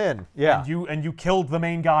took I'm coming it, in. Yeah. And you killed the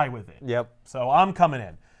main guy with it. Yep. So I'm coming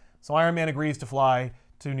in. So Iron Man agrees to fly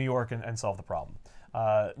to New York and solve the problem.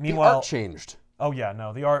 Meanwhile, The art changed. oh yeah,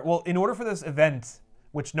 no, the art. Well, in order for this event,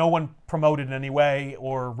 which no one promoted in any way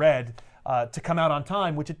or read, to come out on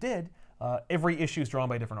time, which it did, every issue is drawn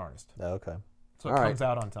by a different artist. Okay. So it comes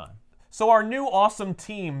out on time. So our new awesome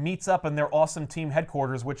team meets up in their awesome team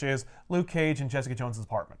headquarters, which is Luke Cage and Jessica Jones'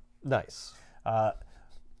 apartment. Nice.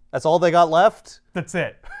 That's all they got left? That's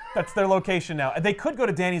it. That's their location now. They could go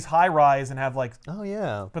to Danny's high rise and have like, Oh,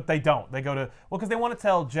 yeah. but they don't. They go to, well, because they want to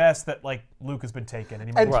tell Jess that like Luke has been taken. And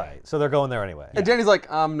he Right. So they're going there anyway. And Danny's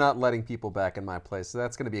like, I'm not letting people back in my place, so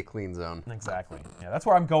that's going to be a clean zone. Exactly. Yeah, that's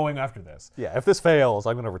where I'm going after this. Yeah, if this fails,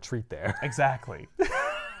 I'm going to retreat there. Exactly.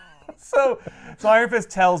 so Iron Fist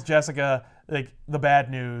tells Jessica like the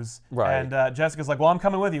bad news, Right. and Jessica's like, "Well, I'm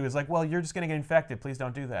coming with you." He's like, "Well, you're just gonna get infected. Please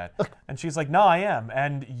don't do that." And she's like, "No, I am,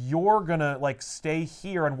 and you're gonna like stay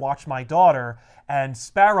here and watch my daughter." And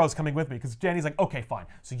Sparrow's coming with me because Danny's like, "Okay, fine.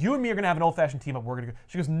 So you and me are gonna have an old-fashioned team up. We're gonna go."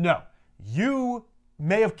 She goes, "No, you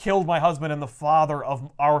may have killed my husband and the father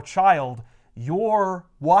of our child. You're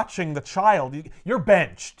watching the child. You're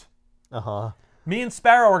benched. Uh-huh. Me and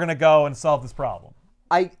Sparrow are gonna go and solve this problem."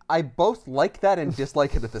 I both like that and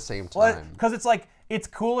dislike it at the same time. Because it's like, it's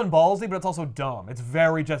cool and ballsy, but it's also dumb. It's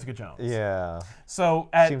very Jessica Jones. Yeah. So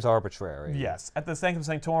Seems arbitrary. yes, at the Sanctum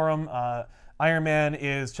Sanctorum, Iron Man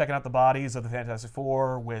is checking out the bodies of the Fantastic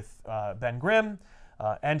Four with Ben Grimm,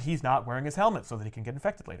 and he's not wearing his helmet so that he can get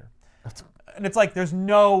infected later. And it's like, there's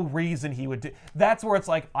no reason he would do. That's where it's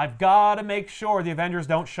like, I've got to make sure the Avengers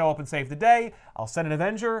don't show up and save the day. I'll send an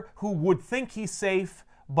Avenger who would think he's safe,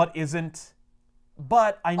 but isn't.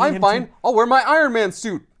 But I need I'm him fine. to. I'll wear my Iron Man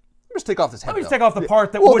suit. Just take off this head. Let me just though. take off the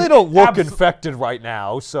part that Well, would they don't look abso- infected right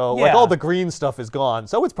now, so like Yeah. all the green stuff is gone,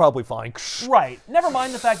 so it's probably fine. Right. Never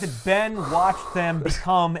mind the fact that Ben watched them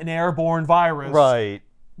become an airborne virus Right.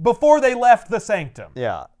 before they left the Sanctum.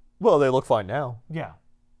 Yeah. Well, they look fine now. Yeah.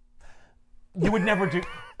 You would never do.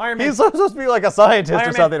 Iron Man. He's supposed to be like a scientist Iron or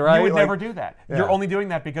Man, something, right? You would Like- never do that. You're only doing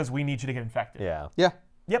that because we need you to get infected. Yeah. Yeah.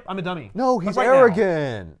 Yep, I'm a dummy. No, But he's right now-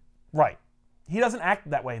 arrogant. Right. He doesn't act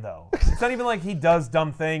that way though. It's not even like he does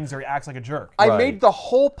dumb things or he acts like a jerk. I Right. made the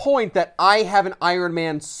whole point that I have an Iron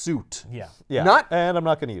Man suit. Yeah. Yeah. Not- and I'm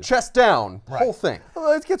not going to use it. Chest down. Right. Whole thing.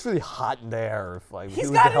 Well, it gets really hot in there. If, like, He's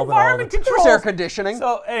with got the helmet on. environment There's controls. air conditioning.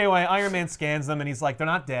 So anyway, Iron Man scans them and he's like, they're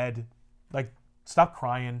not dead. Like, stop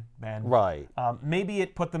crying, man. Right. Maybe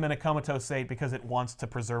it put them in a comatose state because it wants to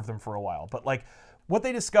preserve them for a while. But like, what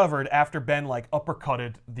they discovered after Ben like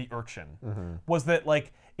uppercutted the urchin was that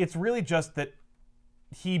like it's really just that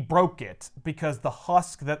he broke it because the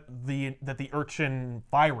husk that the urchin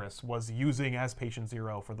virus was using as patient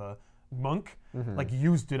zero for the monk like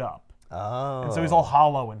used it up. Oh. And so he's all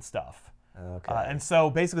hollow and stuff. Okay. And so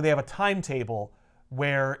basically they have a timetable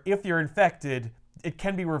where if you're infected, it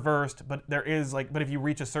can be reversed, but there is like, but if you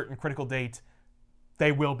reach a certain critical date,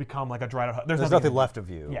 they will become like a dried out. There's nothing left of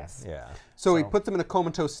you. Yes. Yeah. So he put them in a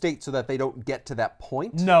comatose state so that they don't get to that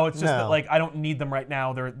point? No, it's just No. that like I don't need them right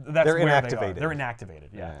now. That's They're where inactivated. They are. They're inactivated.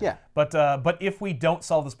 Yeah. Yeah. But if we don't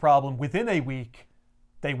solve this problem within a week,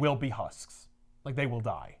 they will be husks. Like they will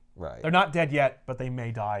die. Right. They're not dead yet, but they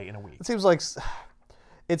may die in a week. It seems like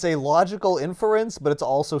it's a logical inference, but it's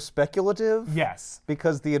also speculative. Yes.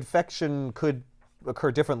 Because the infection could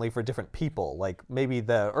occur differently for different people. Like maybe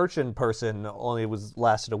the urchin person only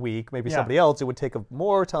lasted a week. Maybe Yeah. somebody else it would take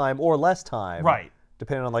more time or less time. Right.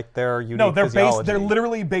 Depending on like their unique No, they're physiology. they're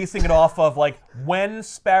literally basing it off of like when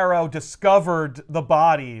Sparrow discovered the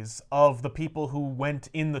bodies of the people who went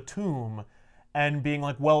in the tomb and being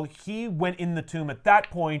like, well, he went in the tomb at that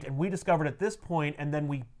point and we discovered at this point and then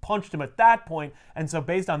we punched him at that point. And so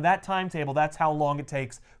based on that timetable, that's how long it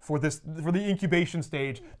takes for the incubation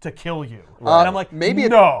stage to kill you. And I'm like, maybe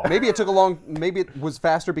no. maybe it was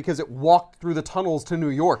faster because it walked through the tunnels to New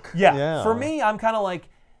York. Yeah. Yeah. For me, I'm kind of like,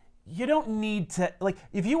 you don't need to, like,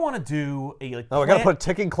 if you want to do a, like, Oh, I gotta put a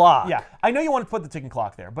ticking clock. Yeah, I know you want to put the ticking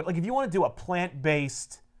clock there, but like if you want to do a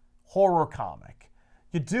plant-based horror comic,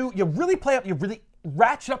 you really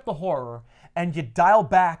ratchet up the horror and you dial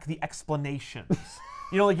back the explanations.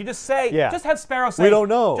 You know, like you just say, Yeah. just have Sparrow say, We don't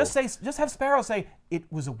know. Just have Sparrow say it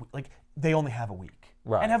was like they only have a week,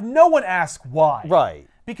 Right. and have no one ask why. Right.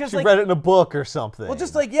 Because she like, read it in a book or something. well,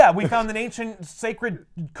 just like, yeah, we found an ancient sacred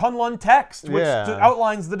Kunlun text which Yeah.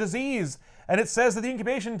 outlines the disease. And it says that the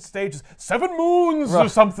incubation stage is 7 moons or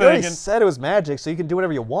Right. something. You already And said it was magic, so you can do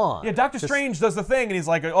whatever you want. yeah, Doctor Strange does the thing, and he's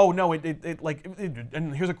like, "Oh no,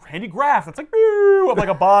 and here's a handy graph that's like, of like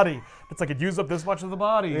a body. It's like it used up this much of the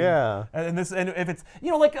body. Yeah. And if it's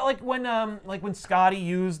like when Scotty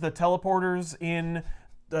used the teleporters in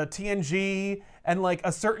TNG, and like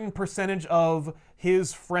a certain percentage of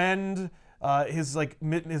his friend. His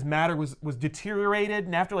matter was deteriorated,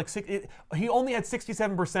 and after he only had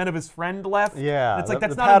 67% of his friend left. Yeah, and it's like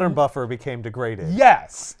that's the not pattern buffer became degraded.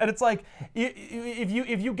 Yes, and it's like if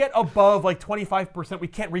you get above like 25%, we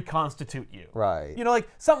can't reconstitute you. Right. Like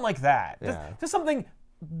something like that. Yeah. Just something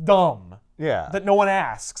dumb. Yeah. That no one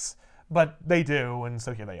asks, but they do, and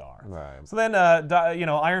so here they are. Right. So then,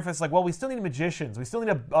 Iron Fist's like, well, we still need magicians. We still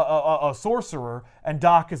need a sorcerer, and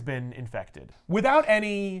Doc has been infected. Without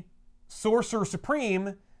any Sorcerer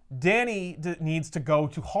Supreme, Danny needs to go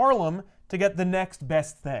to Harlem to get the next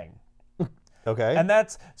best thing. Okay. And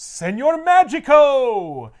that's Senor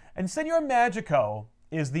Magico! And Senor Magico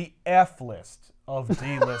is the F list of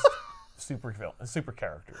D-list super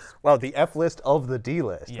characters. Wow, the F list of the D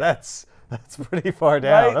list. Yeah. That's pretty far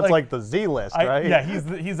down. Right? That's like the Z list, right? Yeah,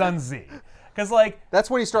 he's on Z. Because that's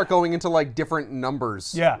when you start going into like different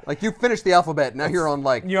numbers. Yeah. Like you finished the alphabet, now you're on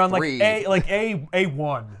like 3.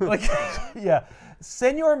 A1. Like yeah.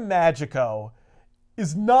 Senor Magico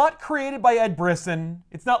is not created by Ed Brisson.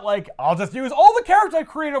 It's not like I'll just use all the characters I've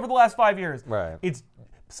created over the last 5 years. Right. It's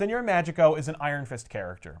Senor Magico is an Iron Fist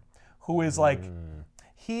character who is like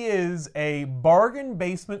he is a bargain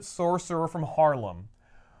basement sorcerer from Harlem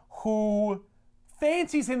who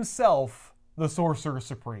fancies himself the Sorcerer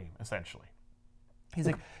Supreme, essentially. He's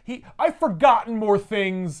like, I've forgotten more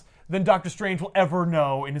things than Doctor Strange will ever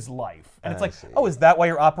know in his life. And it's like, oh, is that why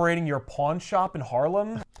you're operating your pawn shop in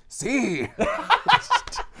Harlem? See?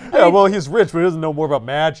 Yeah, well, he's rich, but he doesn't know more about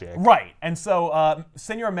magic. Right. And so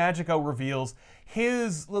Senor Magico reveals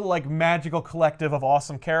his little like magical collective of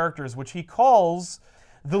awesome characters, which he calls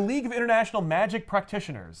the League of International Magic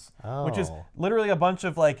Practitioners, which is literally a bunch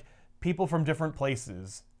of like people from different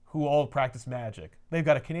places who all practice magic. They've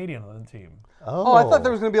got a Canadian on the team. Oh, I thought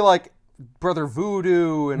there was going to be like Brother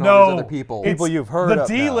Voodoo and all these other people. People you've heard the of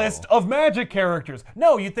D-list of magic characters.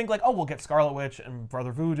 No, you'd think like, oh, we'll get Scarlet Witch and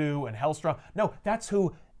Brother Voodoo and Hellstrom. No, that's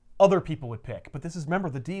who other people would pick. But this is, remember,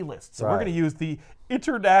 the D-list. So we're going to use the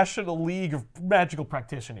International League of Magical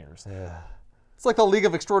Practitioners. Yeah. It's like the League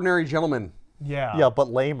of Extraordinary Gentlemen. Yeah. Yeah,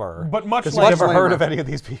 but lamer. But much Because lamer. you've never heard of any of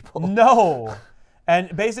these people. No.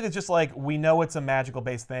 And basically it's just like, we know it's a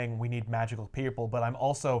magical-based thing, we need magical people, but I'm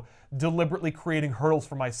also deliberately creating hurdles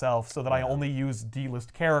for myself so that I only use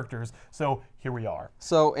D-list characters, so here we are.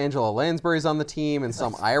 So Angela Lansbury's on the team and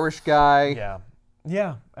some Irish guy. Yeah.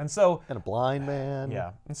 Yeah, and so... And a blind man.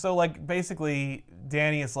 Yeah, and so like, basically,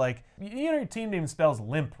 Danny is like, your team name spells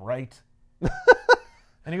limp, right?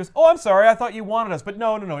 And he goes, oh, I'm sorry, I thought you wanted us, but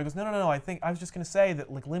no. He goes, no, I was just going to say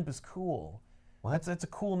that like limp is cool. What? That's a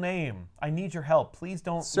cool name. I need your help. Please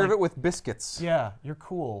don't... Serve it with biscuits. Yeah, you're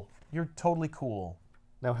cool. You're totally cool.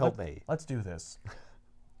 Now help me. Let's do this.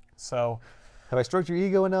 So... Have I stroked your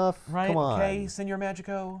ego enough? Right, Come on. okay, Senor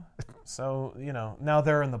Magico. So, now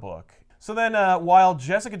they're in the book. So then, while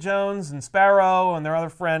Jessica Jones and Sparrow and their other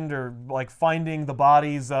friend are, like, finding the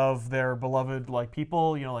bodies of their beloved, like,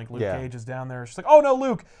 people, like Luke Cage is down there. She's like, oh, no,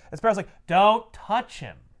 Luke. And Sparrow's like, don't touch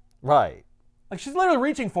him. Right. Like, she's literally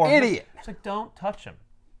reaching for him. Idiot. She's like, don't touch him.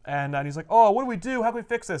 And he's like, oh, what do we do? How can we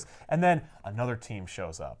fix this? And then another team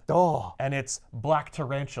shows up. Oh. And it's Black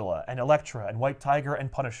Tarantula and Elektra and White Tiger and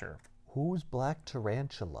Punisher. Who's Black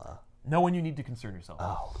Tarantula? No one you need to concern yourself.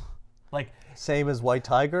 Oh. Like, same as White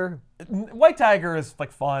Tiger? White Tiger is,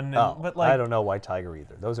 like, fun. But, like, I don't know White Tiger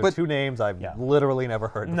either. Those are two names I've literally never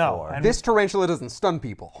heard before. And this tarantula doesn't stun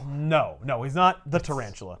people. No, he's not the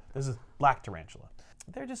tarantula. This is Black Tarantula.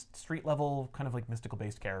 They're just street-level, kind of like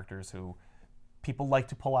mystical-based characters who people like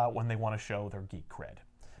to pull out when they want to show their geek cred.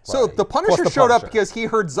 So Right. the Punisher Plus the showed up Punisher. because he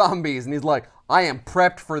heard zombies, and he's like, I am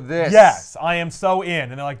prepped for this. Yes, I am so in.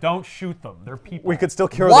 And they're like, don't shoot them. They're people. We could still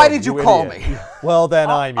cure Why them, did you call idiot. me? Well, then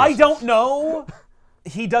I'm I useless. don't know.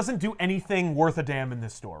 He doesn't do anything worth a damn in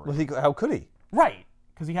this story. Well, how could he? Right.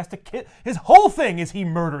 Because he has to kill. His whole thing is he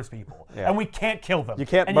murders people. Yeah. And we can't kill them. You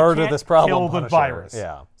can't and murder you can't this problem, kill the Punisher. virus.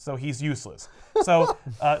 Yeah. So he's useless. So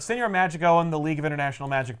Senor Magico and the League of International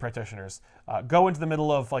Magic Practitioners go into the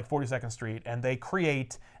middle of like 42nd Street and they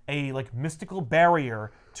create a like mystical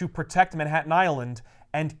barrier to protect Manhattan Island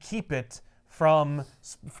and keep the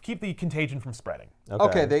contagion from spreading.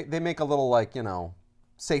 Okay, they make a little like,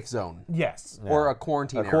 safe zone. Yes. Or a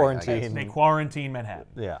quarantine area, I guess. quarantine. They quarantine Manhattan.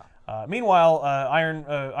 Yeah. Meanwhile,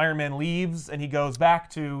 Iron Man leaves and he goes back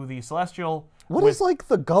to the Celestial. What is like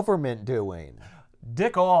the government doing?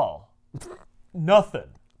 Dick all. Nothing.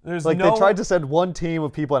 There's Like no... they tried to send one team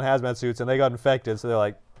of people in hazmat suits and they got infected, so they're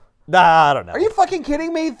like, nah, I don't know. Are you fucking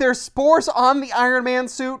kidding me? There's spores on the Iron Man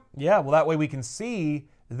suit? Yeah, well, that way we can see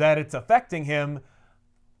that it's affecting him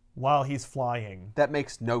while he's flying. That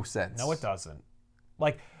makes no sense. No, it doesn't.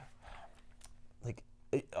 Like,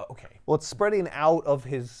 okay. Well, it's spreading out of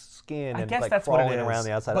his skin I and guess like that's what it crawling is. around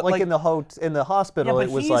the outside. But, Like, like- in the hospital, but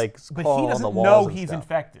it was he's- like but crawling he on the doesn't walls know and he's stuff.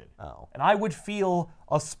 infected. Oh. And I would feel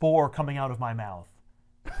a spore coming out of my mouth.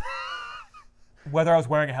 Whether I was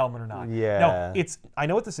wearing a helmet or not. Yeah. No, I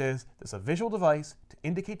know what this is. This is a visual device to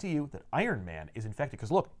indicate to you that Iron Man is infected. Because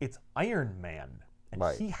look, it's Iron Man. And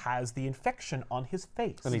Right. he has the infection on his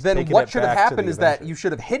face. And he's Then taking what it should have back to happened the is that Avengers. you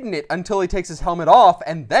should have hidden it until he takes his helmet off,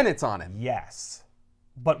 and then it's on him. Yes.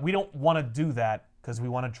 But we don't want to do that because we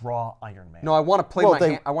want to draw Iron Man. No, I want to play Well, my they-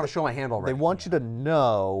 hand. I want to show my hand They already. want you to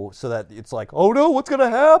know so that it's like, oh no, what's gonna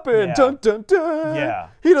happen? Yeah. Dun dun dun. Yeah.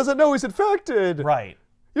 He doesn't know he's infected. Right.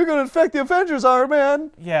 You're gonna infect the Avengers, Iron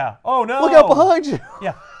Man. Yeah. Oh no. Look out behind you.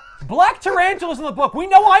 Yeah. Black Tarantula's in the book. We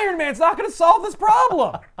know Iron Man's not going to solve this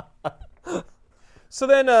problem. So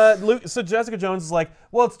then so Jessica Jones is like,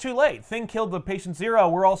 well, it's too late. Thing killed the patient zero.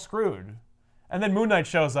 We're all screwed. And then Moon Knight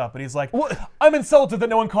shows up and he's like, I'm insulted that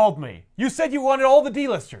no one called me. You said you wanted all the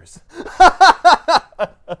D-listers.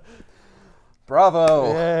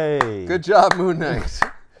 Bravo. Yay. Good job, Moon Knight.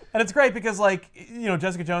 And it's great because, like,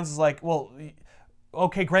 Jessica Jones is like, well,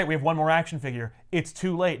 okay, great. We have one more action figure. It's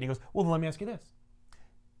too late. And he goes, well, then let me ask you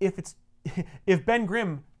this. If Ben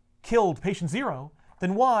Grimm killed patient zero,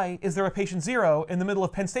 then why is there a patient zero in the middle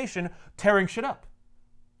of Penn Station tearing shit up?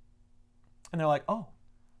 And they're like, oh,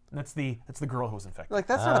 and that's the girl who was infected. Like,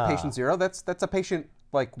 that's not a patient zero. That's a patient,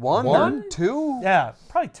 like, one One? or two? Yeah,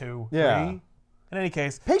 probably two, Yeah. three. In any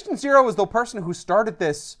case, Patient zero is the person who started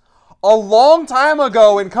this a long time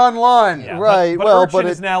ago in Kunlun. yeah, Right, But well, Urchin but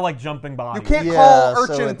is it- now like jumping bodies. You can't Yeah, call so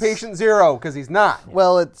Urchin it's- patient zero because he's not.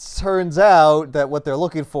 Well, it turns out that what they're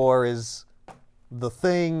looking for is the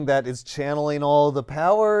thing that is channeling all the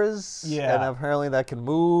powers. Yeah. And apparently that can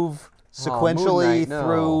move Moon sequentially Knight, no.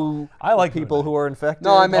 through I like people Moon Knight. who are infected.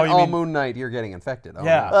 No, I meant, you oh, mean- Moon Knight, you're getting infected. Oh,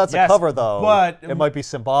 Yeah. no. That's Yes, a cover, though. but- it might be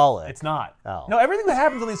symbolic. It's not. Oh. No, everything that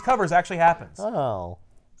happens on these covers actually happens. Oh.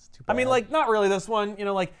 It's too I mean, bad. like, not really this one.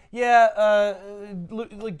 Like,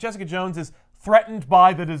 like Jessica Jones is threatened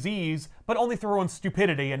by the disease, but only through her own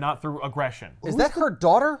stupidity and not through aggression. Is that her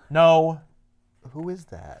daughter? No. Who is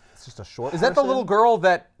that? It's just a short. Is that the person? little girl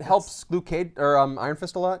that helps Luke Cage or Iron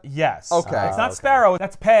Fist a lot? Yes. Okay. It's not okay. Sparrow.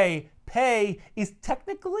 That's Pei. Pei is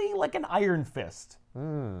technically like an Iron Fist.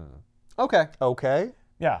 Okay. Okay.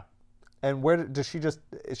 Yeah. And where does she just?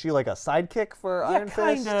 Is she like a sidekick for Iron Yeah,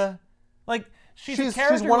 Fist? kinda. Like she's a She's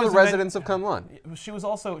character one who of was the residents of Kunlun.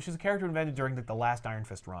 She's a character invented during the last Iron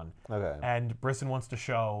Fist run. Okay. And Brisson wants to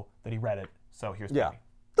show that he read it. So here's Yeah.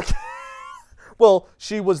 Pei. Well,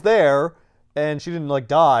 she was there, and she didn't like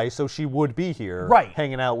die, so she would be here, Right.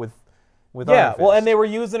 hanging out with Yeah. Iron Well, Fist. and they were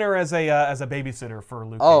using her as a babysitter for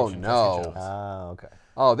Luke Oh, Cage and no. Jessica Jones. Ah, okay.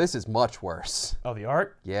 Oh, this is much worse. Oh, the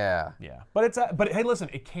art. Yeah. Yeah. But but hey, listen,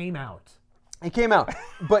 it came out. It came out.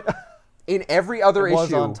 But in every other It was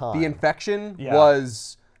issue, on time. the infection Yeah.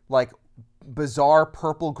 was like bizarre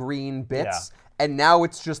purple-green bits, and now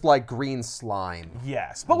it's just like green slime.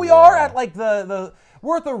 Yes, but we are at like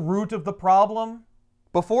we're at the root of the problem.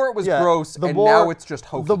 Before it was Yeah, gross, the and more- now it's just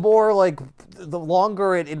hokey. The more like, the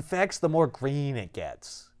longer it infects, the more green it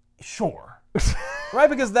gets. Sure, right?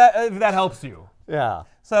 Because that helps you. Yeah.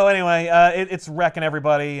 So anyway, it's wrecking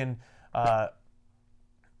everybody, and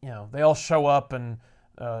they all show up, and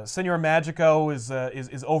Senor Magico is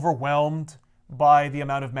overwhelmed by the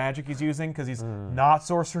amount of magic he's using because he's not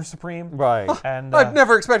Sorcerer Supreme. Right. And I'd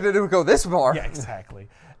never expected it to go this far. yeah, exactly.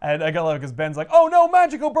 And I got love because Ben's like, "Oh no,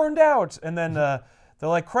 Magico burned out," and then they're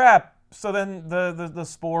like, "Crap." So then the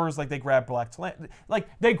spores, like, they grab Black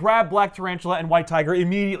Tarantula and White Tiger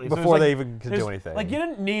immediately So Before there's, they even could do anything. Like, you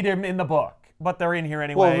didn't need him in the book, but they're in here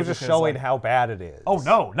anyway. Well, we're just because, showing like, how bad it is. oh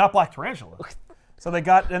no, not Black Tarantula. So they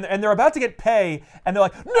got, and they're about to get Pei, and they're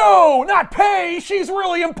like, "No, not Pei. She's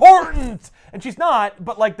really important," and she's not.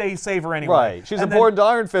 But like, they save her anyway. Right. She's And important to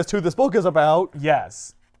Iron Fist, who this book is about.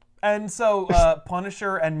 Yes. And so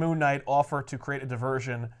Punisher and Moon Knight offer to create a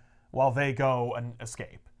diversion while they go and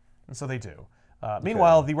escape. And so they do.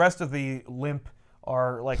 Meanwhile, the rest of the Limp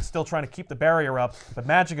are like still trying to keep the barrier up, but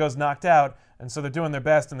Magico's knocked out, and so they're doing their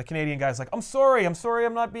best. And the Canadian guy's like, I'm sorry,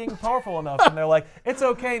 I'm not being powerful enough." And they're like, "It's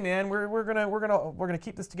okay, man. We're gonna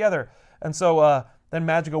keep this together." And so Then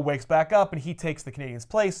Magico wakes back up, and he takes the Canadian's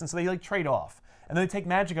place, and so they like trade off. And then they take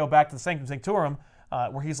Magico back to the Sanctum Sanctorum,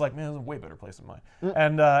 where he's like, man, this is a way better place than mine.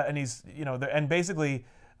 And he's, and basically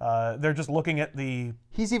they're just looking at the.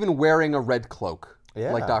 He's even wearing a red cloak,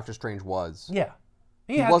 Yeah. like Doctor Strange was. Yeah.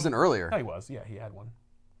 He wasn't earlier. No, he was. Yeah, he had one.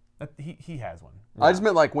 He has one. I just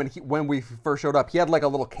meant like when we first showed up, he had like a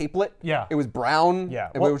little capelet. Yeah. It was brown. Yeah.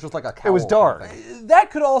 And Well, it was just like a cowl. was dark. kind of thing.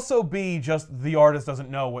 That could also be just the artist doesn't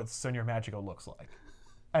know what Senor Magico looks like,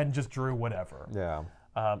 and just drew whatever. Yeah.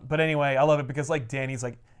 But anyway, I love it because like Danny's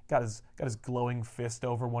like got his glowing fist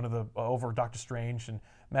over over Doctor Strange, and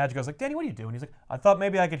Magico's like, Danny, what are you doing? He's like, I thought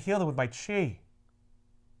maybe I could heal them with my chi.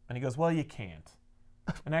 And he goes, well, you can't.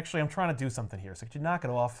 And actually, I'm trying to do something here. So could you knock it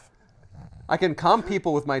off? I can calm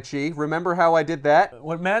people with my chi. Remember how I did that?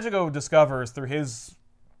 What Magico discovers through his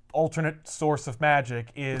alternate source of magic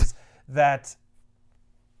is that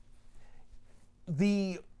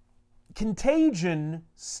the contagion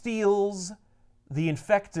steals the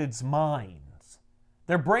infected's minds.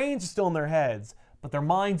 Their brains are still in their heads, but their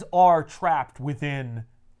minds are trapped within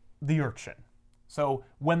the urchin. So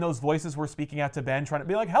when those voices were speaking out to Ben, trying to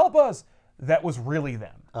be like, help us, that was really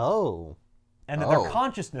them. Oh. And that their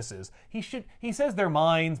consciousnesses, he says their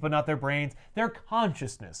minds, but not their brains, their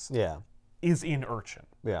consciousness Yeah. is in Urchin.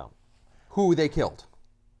 Yeah. Who they killed.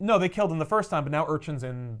 No, they killed him the first time, but now Urchin's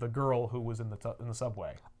in the girl who was in the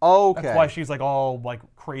subway. Okay. That's why she's like all like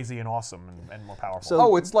crazy and awesome and more powerful. So-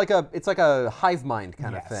 Oh, it's like a hive mind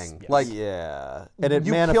kind of Yes, thing. yes. Like Yeah. And it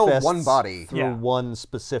you manifests killed one body. through Yeah. one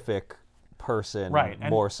specific person Right, and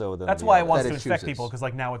more so than that's the why it other. wants That to it infect chooses. people, because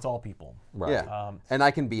like now it's all people. Right. Yeah. And I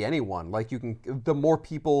can be anyone. Like you can. The more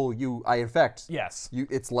people I infect, Yes.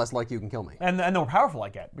 it's less likely you can kill me. And the more powerful I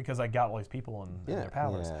get because I got all these people and their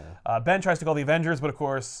powers. Yeah. Ben tries to call the Avengers, but of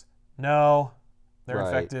course, no, they're Right.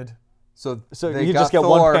 infected. So they you got just get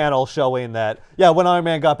Thor. one panel showing that, when Iron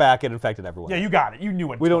Man got back, it infected everyone. Yeah, you got it. You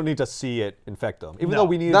knew it. We don't need to see it infect them. Even No. though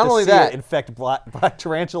we needed Not to only see that- it infect Black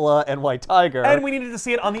Tarantula and White Tiger. And we needed to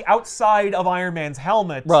see it on the outside of Iron Man's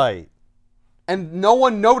helmet. Right. And no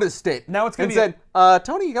one noticed it. Now it's gonna and be said,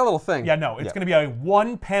 Tony, you got a little thing. Yeah, no, it's going to be a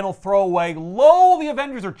one-panel throwaway. Lol, the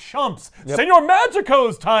Avengers are chumps. Senor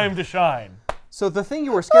Magico's time to shine. So the thing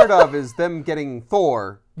you were scared of is them getting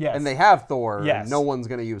Thor. Yes. And they have Thor. Yes. And no one's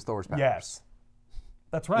going to use Thor's powers. Yes.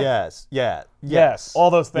 That's right. Yes. Yeah. Yes. All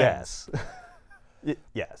those things. Yes.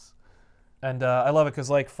 Yes. And I love it because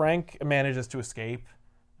like Frank manages to escape,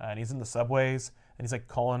 and he's in the subways, and he's like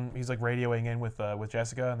radioing in with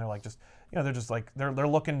Jessica, and they're like they're just like they're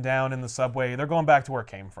looking down in the subway. They're going back to where it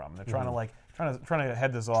came from. They're trying to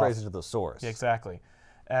head this off. Trace it to the source. Yeah, exactly.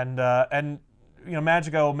 And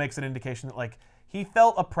Magico makes an indication that like he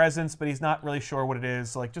felt a presence, but he's not really sure what it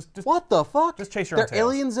is. So like just What the fuck? Just chase your They're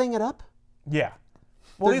own tails. aliensing it up? yeah.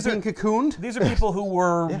 Well, They're these are being cocooned? These are people who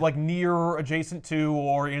were like near, adjacent to,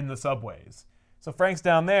 or in the subways. So Frank's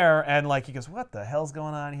down there, and like he goes, "What the hell's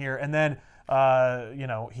going on here?" And then,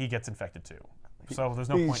 he gets infected too. So there's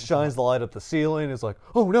no He point. in shines the light up the ceiling. It's like,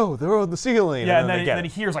 oh no, they're on the ceiling. yeah, and they then get he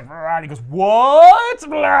it. hears like, "Rah," and he goes, "What?"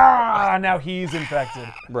 Blah! Now he's infected.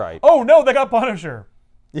 Right. Oh no, they got Punisher.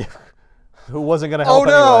 Yeah. Who wasn't going to help Oh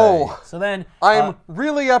no! anyway. So then, I'm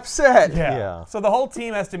really upset. yeah. So the whole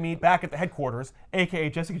team has to meet back at the headquarters, aka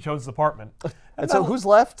Jessica Jones' apartment. And so who's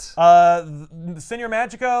left? Senor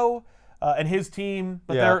Magico and his team,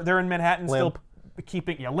 but Yeah. they're in Manhattan Limp. still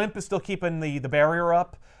keeping. Yeah, Limp is still keeping the barrier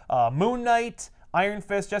up. Moon Knight, Iron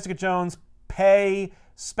Fist, Jessica Jones, Pay,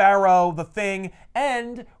 Sparrow, The Thing,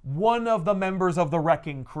 and one of the members of the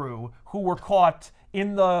Wrecking Crew who were caught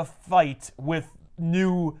in the fight with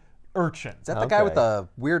new urchins. Is that the guy with Okay. the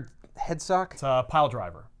weird head sock? It's a pile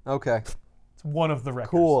driver. Okay. It's one of the wreckers.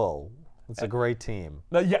 Cool. It's a great team.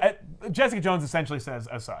 Jessica Jones essentially says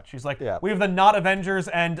as such. She's like, Yeah. we have the not Avengers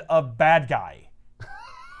and a bad guy.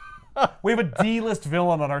 We have a D-list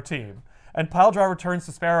villain on our team. And Pile Driver turns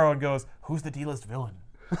to Sparrow and goes, who's the D-list villain?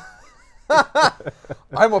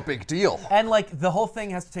 I'm a big deal. And like the whole thing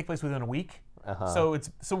has to take place within a week. So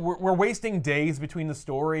we're wasting days between the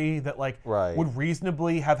story that like Right. would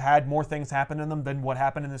reasonably have had more things happen in them than what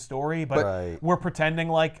happened in the story, but Right. we're pretending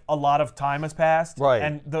like a lot of time has passed, Right.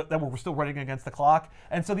 and that we're still running against the clock,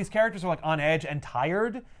 and so these characters are like on edge and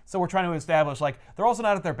tired. So we're trying to establish like they're also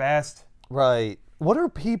not at their best. Right. What are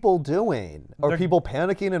people doing? Are people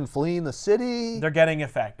panicking and fleeing the city? They're getting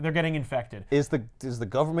infected. Is the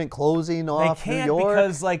government closing They off can't New York?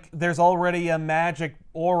 because like there's already a magic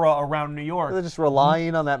aura around New York. They're just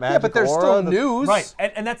relying on that magic Yeah, but there's aura still that- news. Right,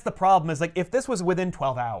 and that's the problem is like if this was within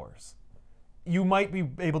 12 hours, you might be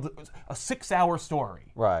able to a 6-hour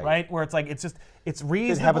story, Right. Where it's like it's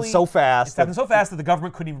reasonably happened so fast It's happened so fast that the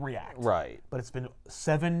government couldn't even react, Right. But it's been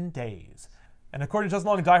 7 days, and according to Justin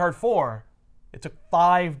Long in Die Hard 4, it took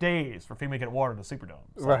 5 days for FEMA to get water to the Superdome.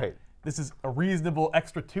 So Right. This is a reasonable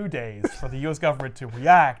extra 2 days for the U.S. government to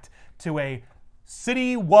react to a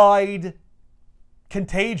citywide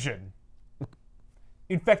contagion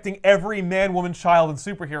infecting every man, woman, child, and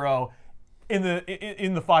superhero in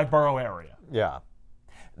the 5-borough area. Yeah.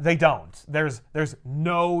 They don't. There's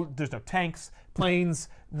no tanks, planes,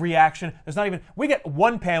 reaction. There's not even. We get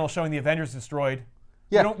one panel showing the Avengers destroyed.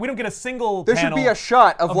 Yeah. We don't get a single. There should panel be a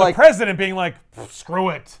shot of the president being like, screw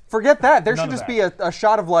it, forget that. There None should of just that. be a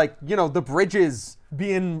shot of like, the bridges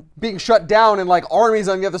being shut down and like armies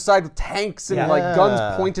on the other side with tanks and like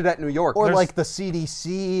guns pointed at New York. Or There's- like the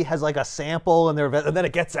CDC has like a sample and then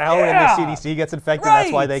it gets out Yeah. and the CDC gets infected. And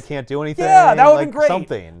that's why Right. they can't do anything. Yeah, that would have like been great.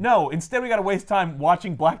 Something. No, instead we got to waste time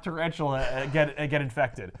watching Black Tarantula get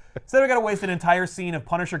infected. Instead we got to waste an entire scene of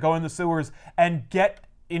Punisher going in the sewers and get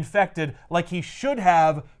infected like he should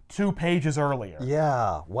have 2 pages earlier.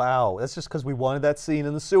 Yeah. Wow. That's just because we wanted that scene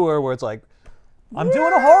in the sewer where it's like, I'm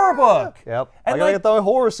doing a horror book. yep, And I gotta like- get the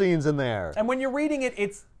horror scenes in there. And when you're reading it,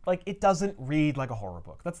 it's like it doesn't read like a horror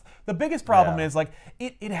book. That's the biggest problem. Yeah. Is like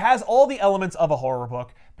it has all the elements of a horror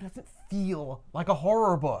book, but it doesn't feel like a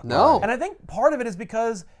horror book. No. And I think part of it is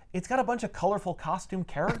because it's got a bunch of colorful costume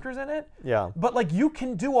characters in it. Yeah. But like you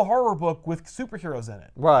can do a horror book with superheroes in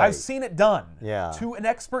it. Right. I've seen it done. Yeah. To an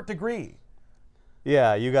expert degree.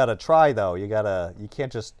 Yeah, you gotta try though. You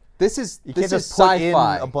can't just This is you can't just sci-fi.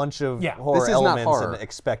 put in a bunch of Yeah. horror This is not elements horror. and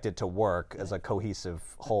expect it to work as a cohesive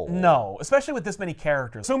whole. No, especially with this many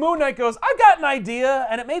characters. So Moon Knight goes, I've got an idea,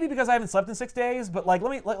 and it may be because I haven't slept in 6 days, but like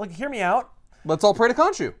hear me out. Let's all pray to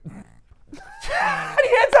Khonshu. And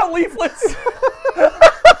he hands out leaflets.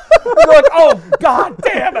 We're like, oh god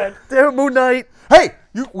damn it. Damn it, Moon Knight. Hey,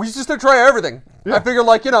 we just gonna try everything. I figure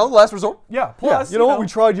like, last resort. Yeah, plus You know what? We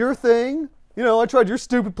tried your thing. I tried your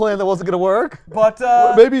stupid plan that wasn't gonna work. But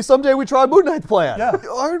Maybe someday we try Moon Knight's plan. Yeah.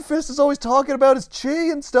 Iron Fist is always talking about his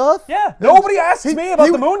chi and stuff. yeah, nobody asks me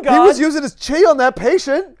about the moon god. He was using his chi on that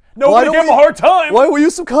patient. Nobody gave him a hard time. Why don't we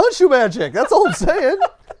use some Khonshu magic? That's all I'm saying.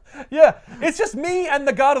 Yeah, it's just me and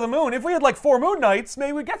the god of the moon. If we had like 4 Moon Knights,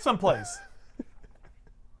 maybe we'd get someplace.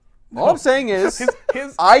 All I'm saying is,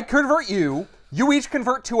 his- I convert you. You each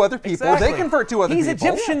convert 2 other people. Exactly. They convert 2 other He's people.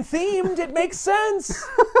 Egyptian themed. It makes sense.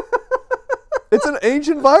 It's an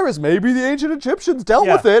ancient virus. Maybe the ancient Egyptians dealt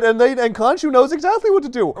Yeah. with it, and Khonshu knows exactly what to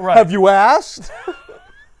do. Right. Have you asked?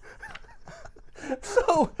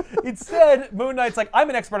 So instead, Moon Knight's like, I'm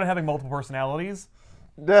an expert on having multiple personalities.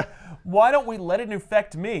 Why don't we let it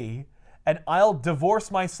infect me, and I'll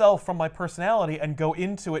divorce myself from my personality and go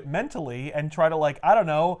into it mentally and try to I don't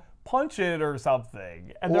know, punch it or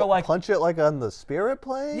something. And they're like, punch it like on the spirit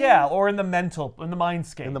plane? yeah, or in the mindscape. In the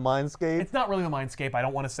mindscape? It's not really the mindscape. I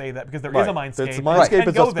don't want to say that because there is Right. a mindscape. It's a You mindscape, can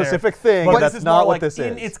it's go a there, specific thing, but that's this is not more what like this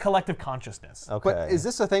in is. its collective consciousness. Okay. But is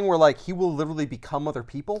this a thing where like he will literally become other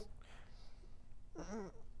people?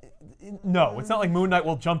 No, it's not like Moon Knight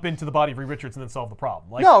will jump into the body of Reed Richards and then solve the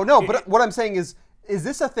problem. Like, No. it- But what I'm saying is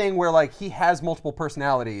this a thing where like he has multiple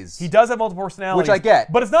personalities? he does have multiple personalities, Which I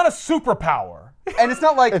get. but it's not a superpower. And it's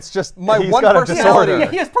not like It's just my he's one got a personality. disorder. Yeah,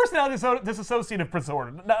 he has personality disassociative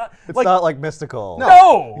disorder. It's not like mystical.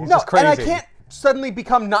 No. He's No, just crazy. and I can't suddenly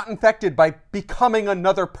become not infected by becoming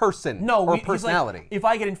another person No, or he's like, personality. if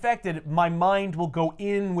I get infected, my mind will go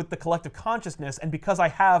in with the collective consciousness, and because I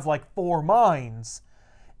have 4 minds,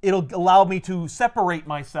 it'll allow me to separate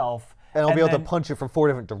myself. And I'll be able then- to punch it from 4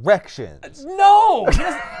 different directions. No!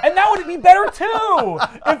 And that would be better too!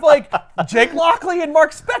 If Jake Lockley and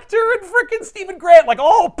Mark Spector and frickin' Stephen Grant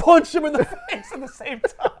all punch him in the face at the same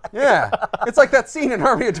time. Yeah, it's like that scene in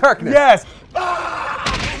Army of Darkness. Yes!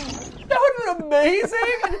 That would have been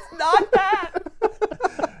amazing, and it's not that.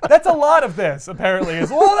 That's a lot of this, apparently. That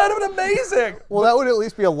would have been amazing. Well, that would at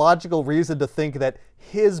least be a logical reason to think that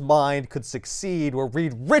his mind could succeed where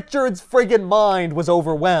Reed Richards' friggin' mind was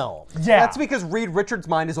overwhelmed. Yeah. That's because Reed Richards'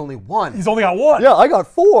 mind is only 1. He's only got 1. Yeah, I got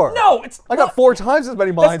 4. No, it's I got not- 4 times as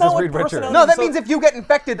many minds not as what Reed Richards. personality- No, that So- means if you get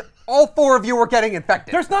infected, all 4 of you are getting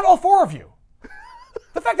infected. There's not all 4 of you.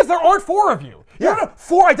 The fact is, there aren't 4 of you. You don't have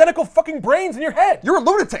 4 identical fucking brains in your head. You're a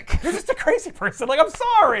lunatic. You're just a crazy person. I'm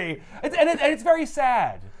sorry. And it's very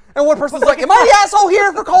sad. And one person's like, am I the asshole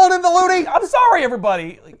here for calling him the loony? I'm sorry,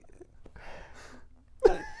 everybody.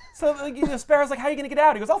 So Sparrow's like, how are you gonna get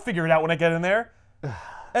out? He goes, I'll figure it out when I get in there.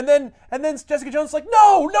 And then Jessica Jones is like,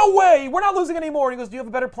 no way, we're not losing anymore. And he goes, do you have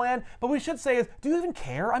a better plan? But what we should say is, do you even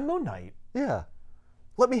care? I'm Moon Knight. Yeah.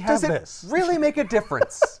 Let me have Does it this. really make a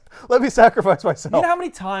difference? Let me sacrifice myself. You know how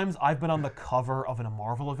many times I've been on the cover of a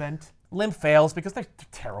Marvel event? Limb fails because they're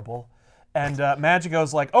terrible. And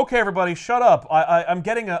Magico's like, okay, everybody, shut up. I'm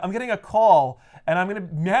getting a call, and I'm going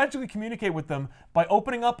to magically communicate with them by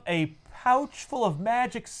opening up a pouch full of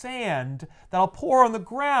magic sand that I'll pour on the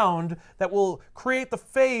ground that will create the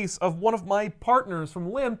face of one of my partners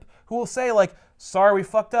from Limp, who will say, like, sorry, we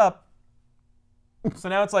fucked up. So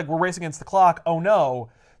now it's like we're racing against the clock. Oh, no.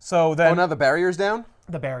 So then... Oh, now the barrier's down?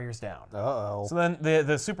 The barrier's down. Uh-oh. So then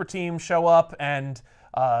the super team show up, and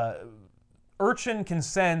Urchin can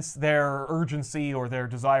sense their urgency or their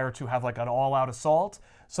desire to have like an all-out assault.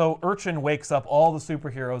 So Urchin wakes up all the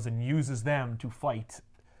superheroes and uses them to fight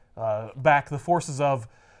back the forces of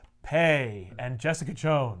Pei and Jessica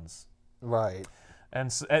Jones. Right.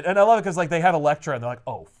 And I love it because like they have Elektra and they're like,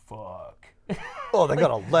 oh fuck. Oh, they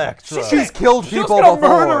got Elektra. She's killed She's people gonna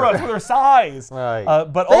before. murder us with her size. Right.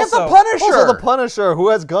 But They have the also, Punisher. Also, the Punisher, who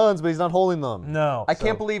has guns, but he's not holding them. no. I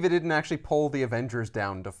can't believe it didn't actually pull the Avengers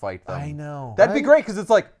down to fight them. I know. That'd be great because it's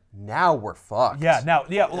like, now we're fucked. Yeah, now,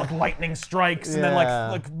 like lightning strikes, and then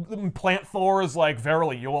Yeah. like Plant Thor is like,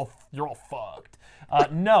 verily, you're all fucked.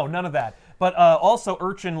 No, none of that. But also,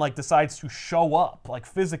 Urchin like decides to show up like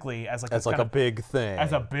physically as like That's like a big thing.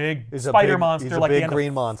 as a big He's a spider big- monster, he's a like big the end green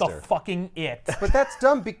of monster. the fucking It. But that's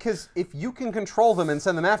dumb because if you can control them and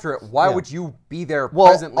send them after it, why Yeah. would you be there Well,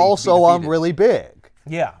 presently? to be also, I'm defeated? really big.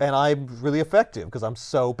 Yeah. And I'm really effective because I'm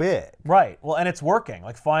so big. Right. Well, and it's working.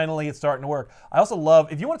 Like finally, it's starting to work. I also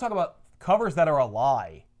love if you want to talk about covers that are a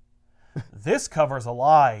lie. This cover's a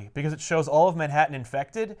lie because it shows all of Manhattan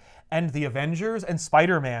infected, and the Avengers and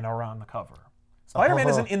Spider-Man are on the cover. Spider-Man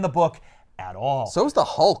isn't in the book at all. So is the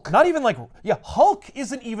Hulk. Not even like, yeah, Hulk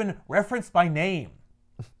isn't even referenced by name.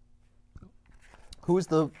 Who's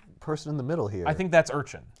the person in the middle here? I think that's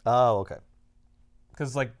Urchin. Oh, okay.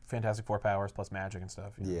 Because like Fantastic Four powers plus magic and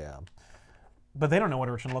stuff. You know. Yeah. But they don't know what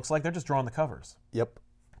Urchin looks like. They're just drawing the covers. Yep.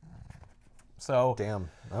 So Damn.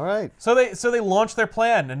 All right. so they launch their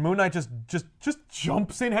plan, and Moon Knight just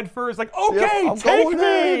jumps in head first, like, okay, I'm take going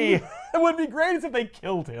me. in. It would be great as if they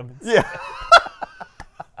killed him. Yeah.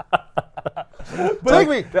 Take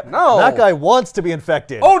me. No. That guy wants to be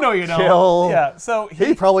infected. Oh no, you don't. Kill. Yeah. So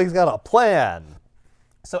He probably's got a plan.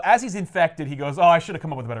 So as he's infected, he goes, "Oh, I should have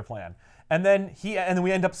come up with a better plan." And then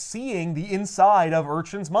we end up seeing the inside of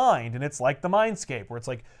Urchin's mind, and it's like the Mindscape, where it's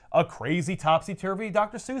like a crazy topsy-turvy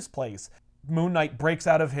Dr. Seuss place. Moon Knight breaks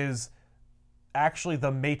out of his, actually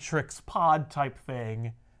the Matrix pod type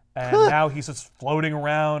thing, and now he's just floating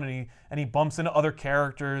around, and he bumps into other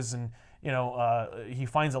characters, and he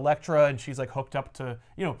finds Elektra, and she's like hooked up to,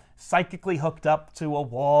 psychically hooked up to a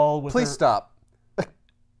wall with Please her. stop.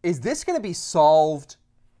 Is this going to be solved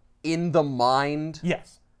in the mind?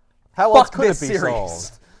 Yes. How else Fuck could it this be series.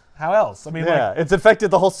 solved? How else? I mean, Yeah, like, it's infected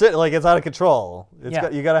the whole city. Like, it's out of control. Yeah.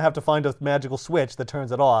 You gotta have to find a magical switch that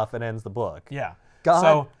turns it off and ends the book. yeah. God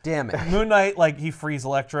So damn it. Moon Knight, like, he frees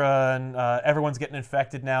Elektra, and everyone's getting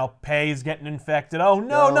infected now. Pei's getting infected. Oh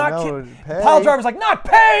no, not no, Pei. Pei. Pile Driver's like, not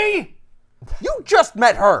Pei. You just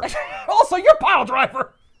met her. Also, you're Pile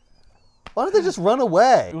Driver. Why don't they just run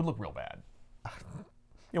away? It would look real bad.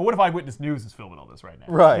 What if Eyewitness News is filming all this right now?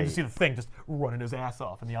 Right. You just see the thing just running his ass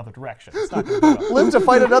off in the other direction. It's not gonna go well. Live to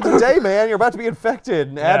fight another day, man. You're about to be infected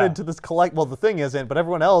and Yeah. added to this Well, the thing isn't, but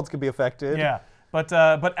everyone else can be affected. Yeah, but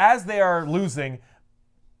as they are losing,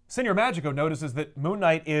 Senor Magico notices that Moon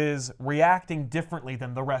Knight is reacting differently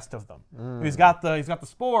than the rest of them. He's got the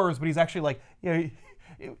spores, but he's actually like,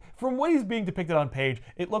 from what he's being depicted on page,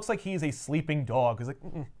 it looks like he's a sleeping dog. He's like,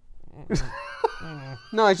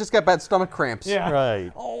 No, I just got bad stomach cramps. yeah,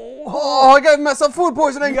 Right. Oh, I got myself food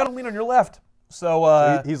poisoning. you gotta lean on your left.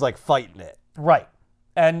 So He's like fighting it. right,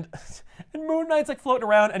 and Moon Knight's like floating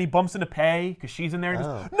around, and he bumps into Pei because she's in there. And he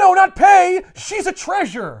Oh. goes, no, not Pei. She's a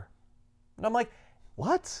treasure. And I'm like,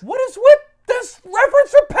 What? what is with this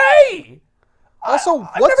reference for Pei? Also,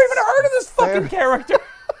 I've never even heard of this fucking character.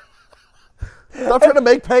 Stop trying to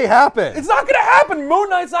make pay happen. It's not gonna happen. Moon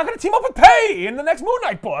Knight's not gonna team up with Pei in the next Moon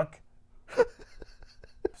Knight book.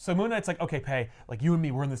 So Moon Knight's like, okay, Pei, like you and me,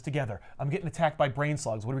 we're in this together. I'm getting attacked by brain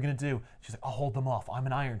slugs. What are we gonna do? She's like, I'll hold them off. I'm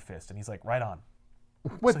an Iron Fist. And he's like, right on.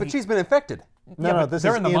 Wait, but she's been infected. No, but this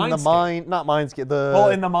they're is in the Mindscape. mind, not Mindscape. Well,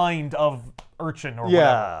 in the mind of Urchin or whatever.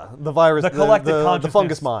 yeah, the virus, The collective the consciousness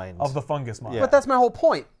fungus mind. of the fungus mind. Yeah. But that's my whole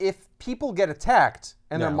point. If people get attacked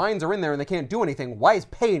and their No. minds are in there and they can't do anything, why is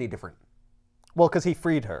pay any different? Well, because he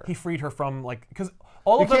freed her. He freed her from like because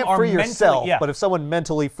all You of them can't are free mentally, yourself, yeah. but if someone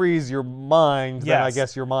mentally frees your mind, then I Yes.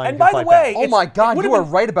 guess your mind And can by fight the way, back. Oh my it God, would've you are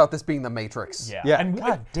been- right about this being the Matrix. Yeah. Yeah. And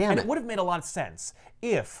God damn and it. it would have made a lot of sense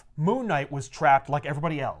if Moon Knight was trapped like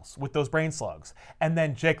everybody else with those brain slugs, and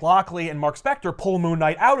then Jake Lockley and Mark Spector pull Moon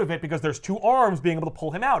Knight out of it because there's 2 arms being able to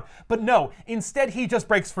pull him out. But no, instead he just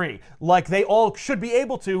breaks free, like they all should be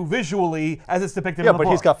able to visually, as it's depicted in the book.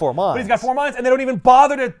 but he's got 4 minds. But he's got 4 minds, and they don't even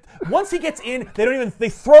bother to. Once he gets in, they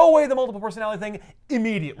throw away the multiple personality thing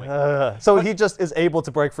immediately. So he just is able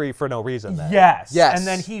to break free for no reason then. Yes. Yes. And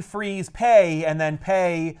then he frees Pei, and then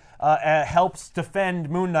Pei helps defend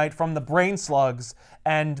Moon Knight from the brain slugs.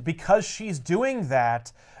 And because she's doing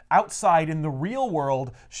that, outside in the real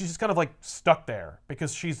world, she's just kind of like stuck there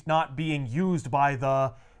because she's not being used by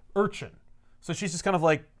the urchin. So she's just kind of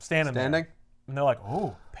like standing there. And they're like,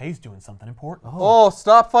 oh, Pei's doing something important. Oh,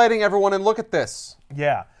 stop fighting, everyone, and look at this.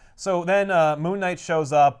 Yeah. So then Moon Knight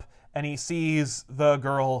shows up, and he sees the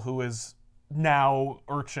girl who is now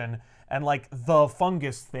urchin, and like the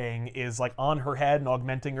fungus thing is like on her head and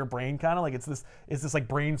augmenting her brain, kind of like it's this like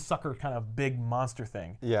brain sucker kind of big monster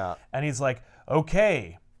thing. Yeah. And he's like,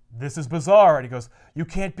 okay, this is bizarre. And he goes, you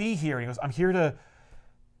can't be here. And he goes, I'm here to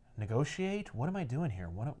negotiate. What am I doing here?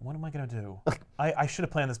 What am I gonna do? I should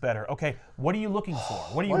have planned this better. Okay, what are you looking for?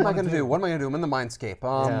 What What am I going to do? What am I going to do? I'm in the mindscape.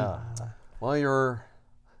 Well,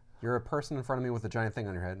 you're a person in front of me with a giant thing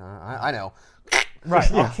on your head. I know.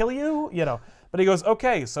 Right, I'll kill you, you know. But he goes,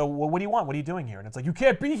 okay, so what do you want? What are you doing here? And it's like, you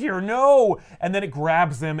can't be here, no! And then it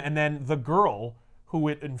grabs him, and then the girl who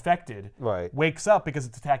it infected wakes up because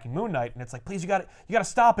it's attacking Moon Knight, and it's like, please, you gotta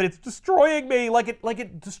stop it. It's destroying me, like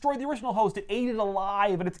it destroyed the original host. It ate it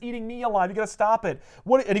alive, and it's eating me alive. You gotta stop it.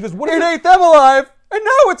 And he goes, what? It ate them alive, and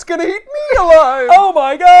now it's gonna eat me alive. Oh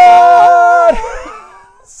my god!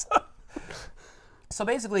 So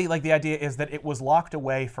basically, like the idea is that it was locked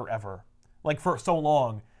away forever, like for so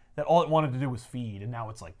long that all it wanted to do was feed, and now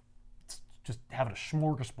it's like it's just having a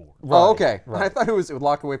smorgasbord. Oh, okay. I thought it was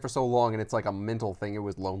locked away for so long, and it's like a mental thing. It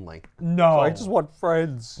was lonely. No, I just want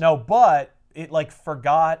friends. No, but it like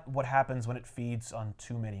forgot what happens when it feeds on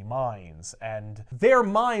too many minds, and their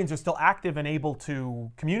minds are still active and able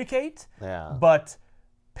to communicate. Yeah. But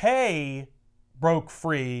Pei broke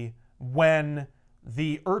free when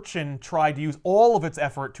the urchin tried to use all of its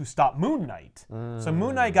effort to stop Moon Knight. So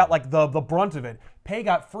Moon Knight got like the brunt of it. Pei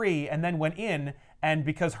got free and then went in, and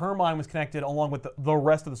because her mind was connected along with the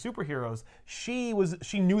rest of the superheroes, she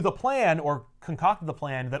knew the plan, or concocted the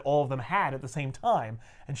plan that all of them had at the same time,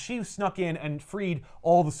 and she snuck in and freed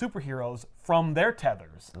all the superheroes from their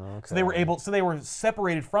tethers. Okay. So they were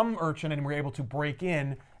separated from Urchin and were able to break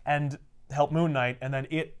in and help Moon Knight, and then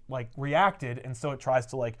it like reacted, and so it tries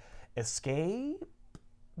to like escape,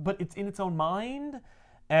 but it's in its own mind.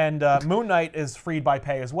 And Moon Knight is freed by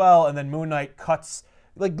Pei as well, and then Moon Knight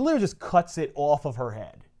literally just cuts it off of her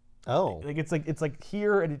head. Oh. It's like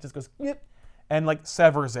here, and it just goes yip, and like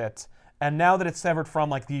severs it. And now that it's severed from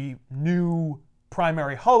like the new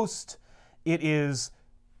primary host, it is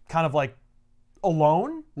kind of like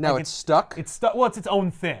alone. Now like it's stuck? It's stuck. Well, it's its own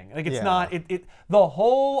thing. Like it's not. The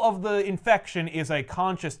whole of the infection is a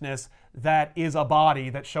consciousness that is a body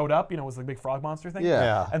that showed up. You know, it was the big frog monster thing.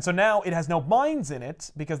 Yeah. And so now it has no minds in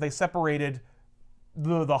it because they separated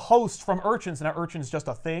the host from Urchin. So now Urchin is just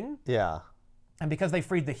a thing. Yeah. And because they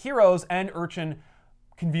freed the heroes, and Urchin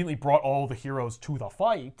conveniently brought all the heroes to the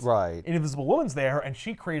fight. Right. Invisible Woman's there, and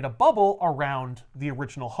she created a bubble around the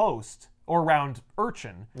original host, or around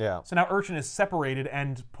Urchin. Yeah. So now Urchin is separated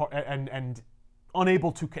and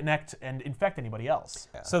unable to connect and infect anybody else.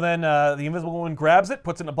 Yeah. So then the Invisible Woman grabs it,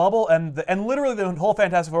 puts it in a bubble, and literally the whole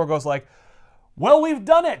Fantastic Four goes like, well, we've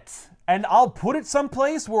done it, and I'll put it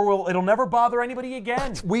someplace where it'll never bother anybody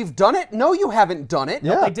again. We've done it? No, you haven't done it.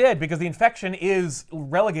 No, they did, because the infection is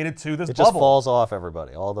relegated to this It bubble. just falls off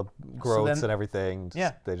everybody. All the growths and everything,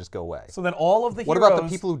 they just go away. So then all of the What heroes... about the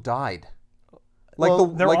people who died? There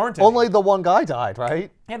aren't any. Only the one guy died,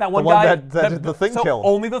 right? Yeah, that one the guy that the thing so killed.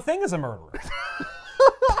 Only the Thing is a murderer.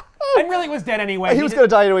 And really was dead anyway. He was going to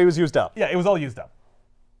die anyway. He was used up. Yeah, it was all used up.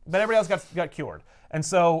 But everybody else got cured. And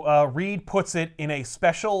so Reed puts it in a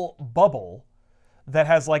special bubble that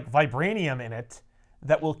has like vibranium in it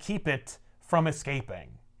that will keep it from escaping.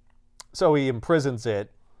 So he imprisons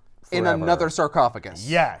it forever. In another sarcophagus.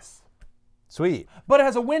 Yes. Sweet. But it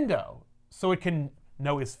has a window, so it can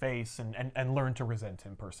know his face and learn to resent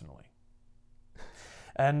him personally.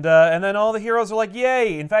 And then all the heroes are like,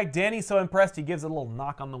 yay! In fact, Danny's so impressed he gives a little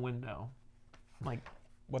knock on the window. Like,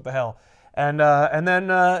 what the hell? And then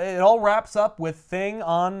it all wraps up with Thing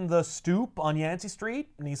on the stoop on Yancey Street,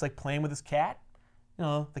 and he's like playing with his cat. You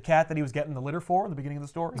know, the cat that he was getting the litter for in the beginning of the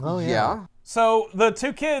story. Oh, Yeah. So the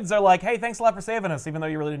two kids are like, hey, thanks a lot for saving us, even though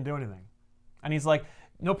you really didn't do anything. And he's like,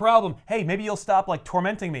 no problem. Hey, maybe you'll stop like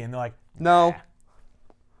tormenting me. And they're like, No.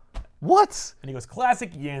 What? And he goes,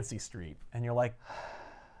 classic Yancey Street. And you're like,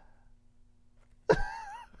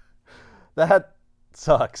 That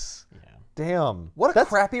sucks. yeah. Damn. What a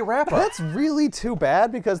crappy wrap-up. That's really too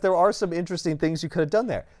bad because there are some interesting things you could have done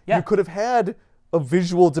there. Yeah. You could have had a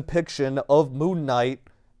visual depiction of Moon Knight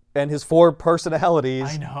and his 4 personalities,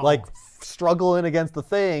 I know. like struggling against the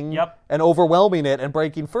thing Yep. and overwhelming it and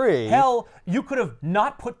breaking free. Hell, you could have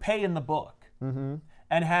not put Pei in the book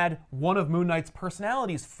and had one of Moon Knight's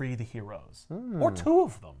personalities free the heroes. Or 2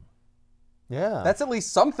 of them. Yeah. That's at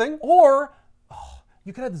least something. Or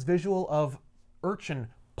you could have this visual of Urchin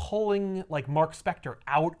pulling like Mark Spector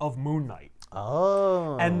out of Moon Knight.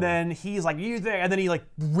 Oh. And then he's like, you there, and then he like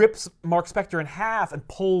rips Mark Spector in half and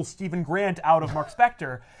pulls Stephen Grant out of Mark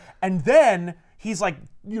Spector. And then he's like,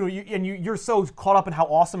 you're so caught up in how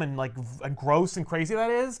awesome and like and gross and crazy that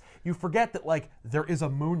is, you forget that like there is a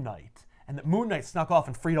Moon Knight. And that Moon Knight snuck off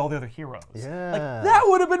and freed all the other heroes. Yeah. Like, that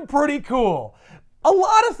would have been pretty cool. A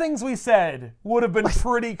lot of things we said would have been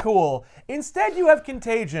pretty cool. Instead, you have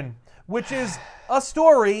Contagion, which is a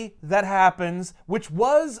story that happens, which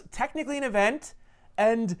was technically an event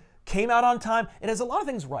and came out on time. It has a lot of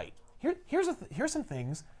things right. Here's some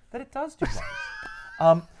things that it does do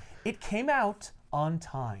right. It came out on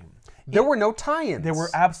time. There were no tie-ins. There were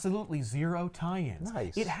absolutely 0 tie-ins.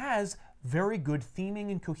 Nice. It has very good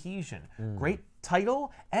theming and cohesion. Great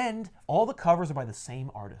title, and all the covers are by the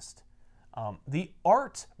same artist. The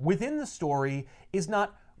art within the story is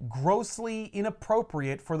not grossly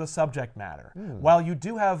inappropriate for the subject matter. While you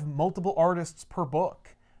do have multiple artists per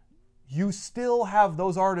book, you still have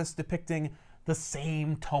those artists depicting the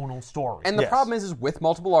same tonal story. And the Yes. problem is with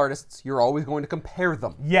multiple artists, you're always going to compare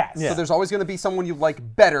them. yes. So there's always going to be someone you like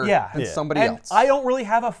better than somebody and else. I don't really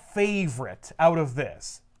have a favorite out of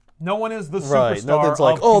this. No one is the superstar. Right. Nothing's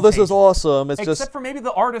like, of oh, this is Contagion. awesome. It's Except just, for maybe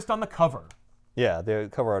the artist on the cover, yeah, the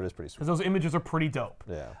cover art is pretty sweet. because those images are pretty dope.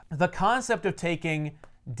 Yeah. The concept of taking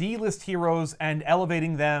D-list heroes and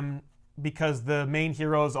elevating them because the main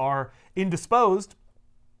heroes are indisposed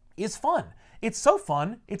is fun. It's so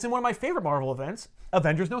fun. It's in one of my favorite Marvel events,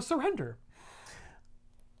 Avengers No Surrender.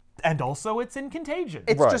 And also it's in Contagion.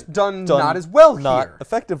 it's Right. just done not as well Not here.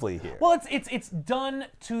 effectively here. Well, it's done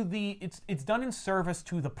to the it's done in service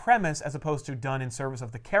to the premise as opposed to done in service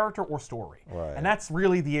of the character or story. Right. And that's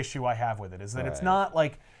really the issue I have with it, is that it's Right. not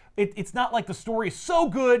like it's not like the story is so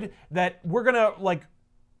good that we're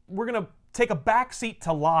gonna take a backseat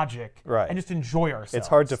to logic Right. and just enjoy ourselves. It's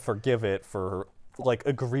hard to forgive it for like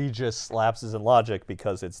egregious lapses in logic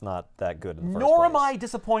because it's not that good in the first Nor am place. I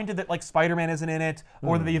disappointed that like Spider-Man isn't in it,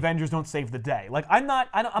 or that the Avengers don't save the day. Like I'm not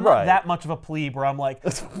Right. that much of a plebe where I'm like,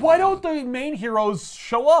 why don't the main heroes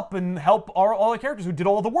show up and help all the characters who did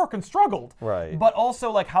all the work and struggled? Right. But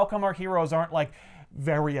also like, how come our heroes aren't like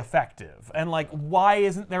very effective? And like, why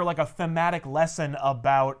isn't there like a thematic lesson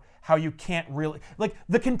about how you can't really like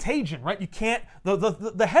the Contagion, right? You can't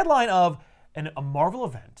the headline of a Marvel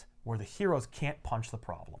event where the heroes can't punch the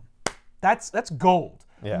problem. That's gold.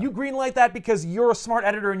 Yeah. You greenlight that because you're a smart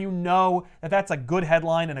editor and you know that that's a good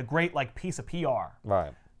headline and a great like piece of PR.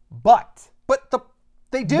 Right. But But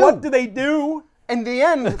they do. what do they do? In the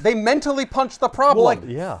end, they mentally punch the problem. Well, like,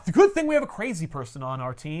 Yeah. the good thing we have a crazy person on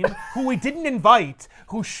our team who we didn't invite,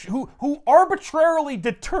 who arbitrarily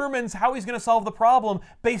determines how he's going to solve the problem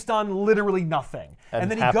based on literally nothing.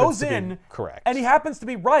 And then he happens goes to be in, correct. and he happens to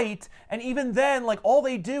be right. And even then, like all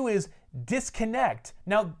they do is disconnect.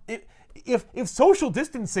 Now, if social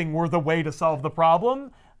distancing were the way to solve the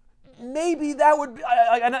problem, maybe that would be,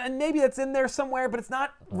 and maybe that's in there somewhere, but it's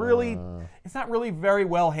not really very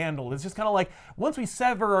well handled. It's just kind of like, once we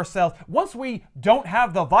sever ourselves, once we don't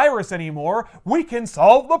have the virus anymore, we can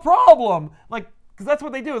solve the problem. Like, because that's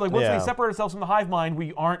what they do. Like, once Yeah. we separate ourselves from the hive mind,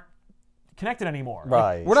 we aren't connected anymore. Like,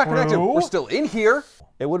 Right. we're not connected. True. We're still in here.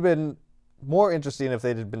 It would have been more interesting if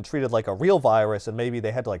they'd had been treated like a real virus and maybe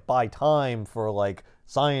they had to like buy time for like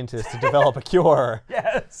scientists to develop a cure.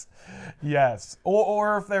 Yes.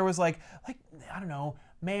 Or if there was like I don't know,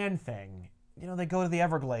 Man-Thing. You know, they go to the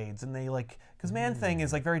Everglades and they like, because Man-Thing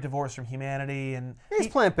is like very divorced from humanity, and He's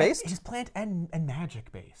plant-based. He's plant and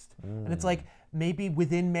magic based, and it's like maybe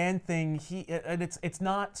within Man-Thing and it's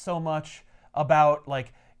not so much about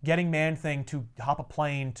like getting Man-Thing to hop a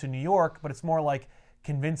plane to New York, but it's more like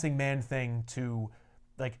convincing Man-Thing to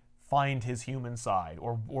like find his human side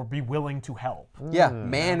or be willing to help. Yeah,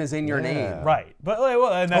 man is in your name. Right. But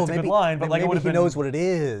well, and that's a good line, but like maybe it would have he been knows what it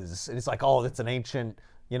is, and it's like, oh, it's an ancient,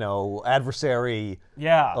 adversary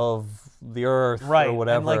yeah. of the earth Right, or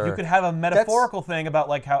whatever. and like you could have a metaphorical thing about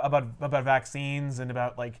like how about vaccines and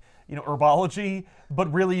about like herbology,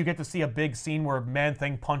 but really you get to see a big scene where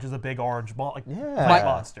Man-Thing punches a big orange plant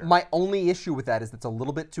monster. My only issue with that is it's a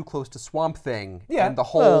little bit too close to Swamp Thing. Yeah. And the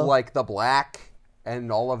whole, like, the black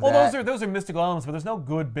and all of that. Well, those are mystical elements, but there's no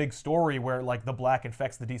good big story where, like, the black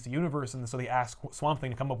infects the DC universe, and so they ask Swamp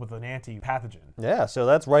Thing to come up with an anti-pathogen. Yeah, so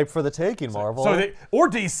that's ripe for the taking, Marvel. Or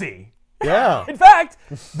DC. Yeah. In fact,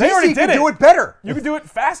 they already did DC could do it better. You could do it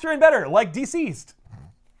faster and better, like Deceased.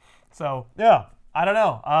 So, yeah, I don't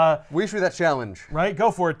know. We issue that challenge. Right?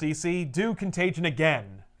 Go for it, DC. Do Contagion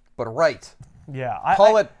again. But right. Yeah.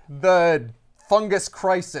 Call it the Fungus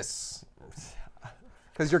Crisis.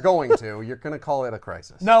 Because you're going to. You're going to call it a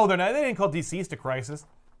crisis. No, they're not. They didn't call Deceased a crisis.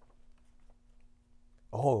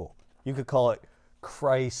 Oh, you could call it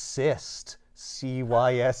Crysyst.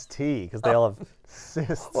 C-Y-S-T, because they all have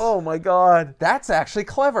cysts. Oh my God. That's actually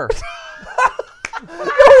clever.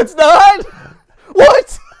 No, it's not!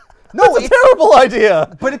 What? No, it's a terrible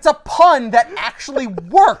idea. But it's a pun that actually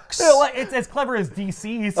works. It's as clever as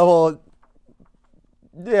Deceased. Oh, well,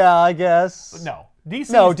 yeah, I guess. No.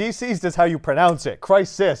 Deceased. No, deceased is how you pronounce it.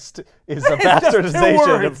 Chrysyst is a It's just two bastardization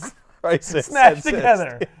words. of crisis. Smashed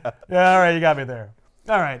together. Yeah, all right, you got me there.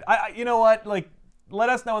 All right. You know what? Like, let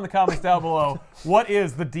us know in the comments down below, what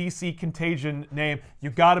is the DC Contagion name? You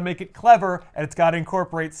got to make it clever, and it's got to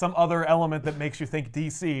incorporate some other element that makes you think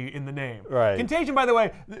DC in the name. Right. Contagion, by the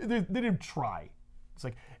way, they didn't try. It's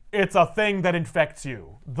like, it's a thing that infects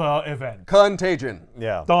you. The event. Contagion.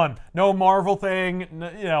 Yeah. Done. No Marvel thing,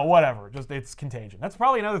 whatever. Just, it's Contagion. That's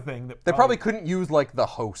probably another thing that They probably couldn't use, like, the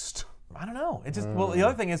host. I don't know. It just, well, the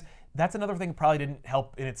other thing is, that's another thing that probably didn't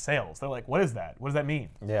help in its sales. They're like, what is that? What does that mean?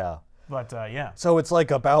 Yeah. But yeah. So it's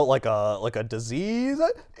like about like a disease?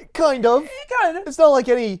 Kind of. Kind of. It's not like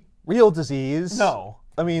any real disease. No.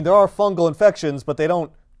 I mean, there are fungal infections, but they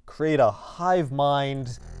don't create a hive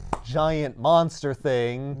mind giant monster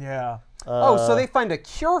thing. Yeah. So they find a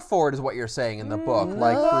cure for it is what you're saying in the book,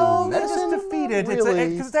 like No, through they medicine? just defeat it. Really?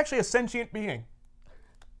 Because it's actually a sentient being.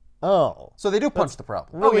 Oh. So they do punch the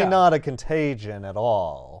problem. Really yeah. not a contagion at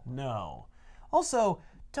all. No. Also,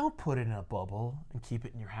 don't put it in a bubble and keep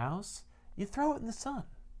it in your house. You throw it in the sun.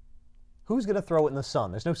 Who's going to throw it in the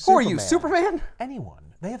sun? There's no Who Superman. are you, Superman? Anyone.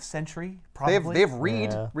 They have Sentry, They probably. have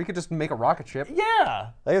Reed. Yeah. Reed could just make a rocket ship.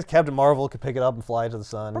 Yeah. I guess Captain Marvel could pick it up and fly it to the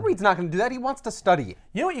sun. But Reed's not going to do that. He wants to study it.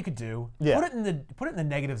 You know what you could do? Yeah. Put it in the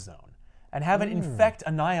negative zone and have it infect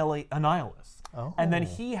Annihilus. Oh. And then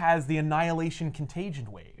he has the Annihilation Contagion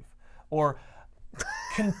wave. Or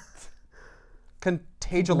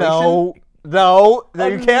Contagiolation? No,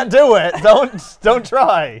 you can't do it. Don't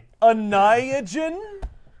try. Aniagen?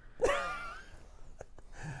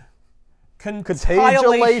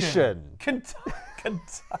 Contagiolation.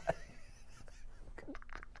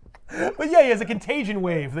 But yeah, he has a contagion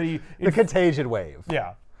wave that he. The contagion wave.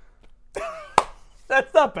 Yeah.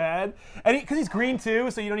 That's not bad. And because he's green too,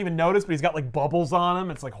 so you don't even notice, but he's got like bubbles on him.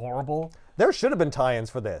 It's like horrible. There should have been tie-ins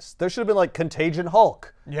for this. There should have been like Contagion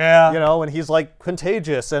Hulk. Yeah. You know, and he's like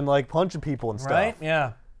contagious and like punching people and stuff. Right?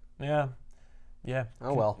 Yeah. Yeah. Yeah.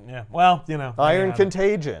 Oh, well. Yeah. Well, Iron yeah.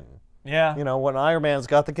 Contagion. Yeah. You know, when Iron Man's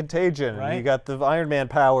got the contagion, and you Right. got the Iron Man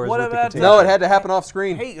powers What with the about, contagion. No, it had to happen off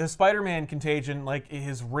screen. Hey, the Spider-Man contagion, like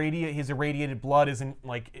his irradiated blood isn't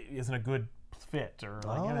a good fit, or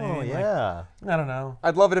like, Oh, yeah. I don't know.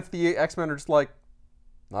 I'd love it if the X-Men are just like,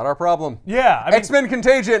 not our problem. Yeah, I mean, X-Men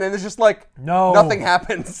Contagion, and it's just like, no, nothing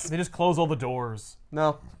happens. They just close all the doors.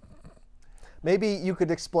 No. Maybe you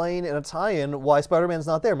could explain in a tie-in why Spider-Man's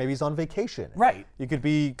not there. Maybe he's on vacation. Right. You could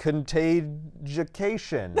be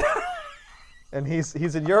Contagication. And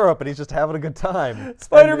he's in Europe and he's just having a good time.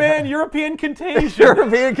 Spider-Man European Contagion.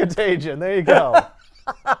 European Contagion. There you go.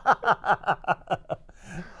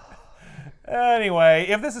 Anyway,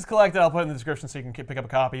 if this is collected, I'll put it in the description so you can pick up a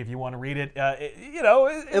copy if you want to read it.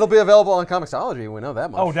 It'll be available on Comixology, we know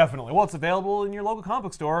that much. Oh, definitely. Well, it's available in your local comic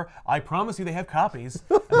book store. I promise you they have copies.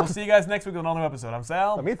 And we'll see you guys next week with another episode. I'm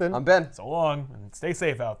Sal. I'm Ethan. I'm Ben. So long, and stay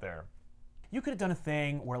safe out there. You could have done a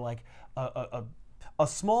thing where, like, a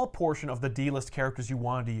small portion of the D-list characters you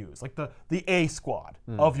wanted to use, like the A squad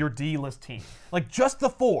of your D-list team, like just the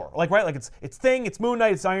four, like right, like it's Thing, it's Moon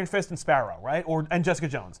Knight, it's Iron Fist, and Sparrow, right, and Jessica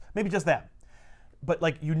Jones, maybe just them. But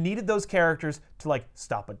like you needed those characters to like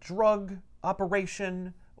stop a drug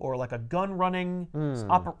operation or like a gun running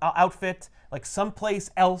outfit, like someplace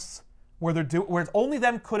else where where it's only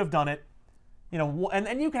them could have done it. You know,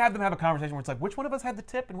 and you can have them have a conversation where it's like, which one of us had the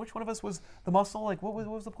tip and which one of us was the muscle? Like, what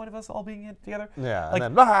was the point of us all being in together? Yeah, like,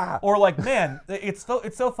 and then, or like, man, it's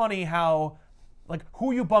so funny how, like,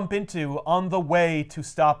 who you bump into on the way to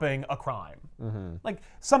stopping a crime. Like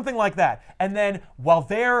something like that. And then while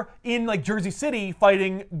they're in like Jersey City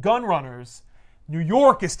fighting gun runners, New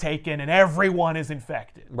York is taken and everyone is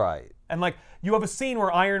infected. Right. And like you have a scene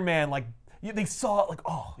where Iron Man like they saw like,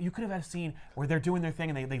 oh, you could have had a scene where they're doing their thing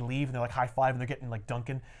and they leave and they're like high five and they're getting like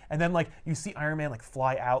Duncan, and then like you see Iron Man like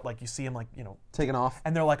fly out, like you see him like, you know, Taking off.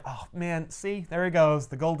 and they're like, oh man, see, there he goes,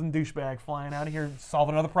 the golden douchebag flying out of here,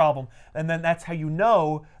 solving another problem. And then that's how you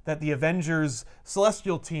know that the Avengers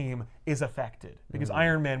Celestial team is affected, because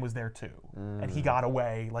Iron Man was there too, and he got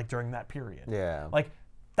away like during that period. Yeah. Like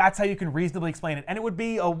that's how you can reasonably explain it, and it would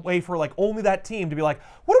be a way for like only that team to be like,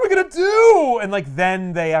 what are we gonna do? And like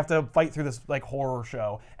then they have to fight through this like horror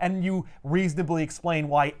show, and you reasonably explain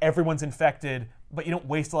why everyone's infected, but you don't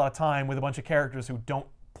waste a lot of time with a bunch of characters who don't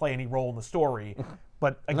play any role in the story.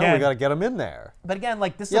 But again, No, we got to get them in there. but again,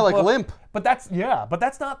 like this is Yeah, a like book, Limp. But that's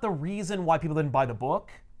not the reason why people didn't buy the book.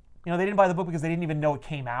 You know, they didn't buy the book because they didn't even know it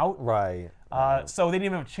came out. Right. So they didn't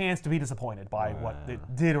even have a chance to be disappointed by what it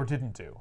did or didn't do.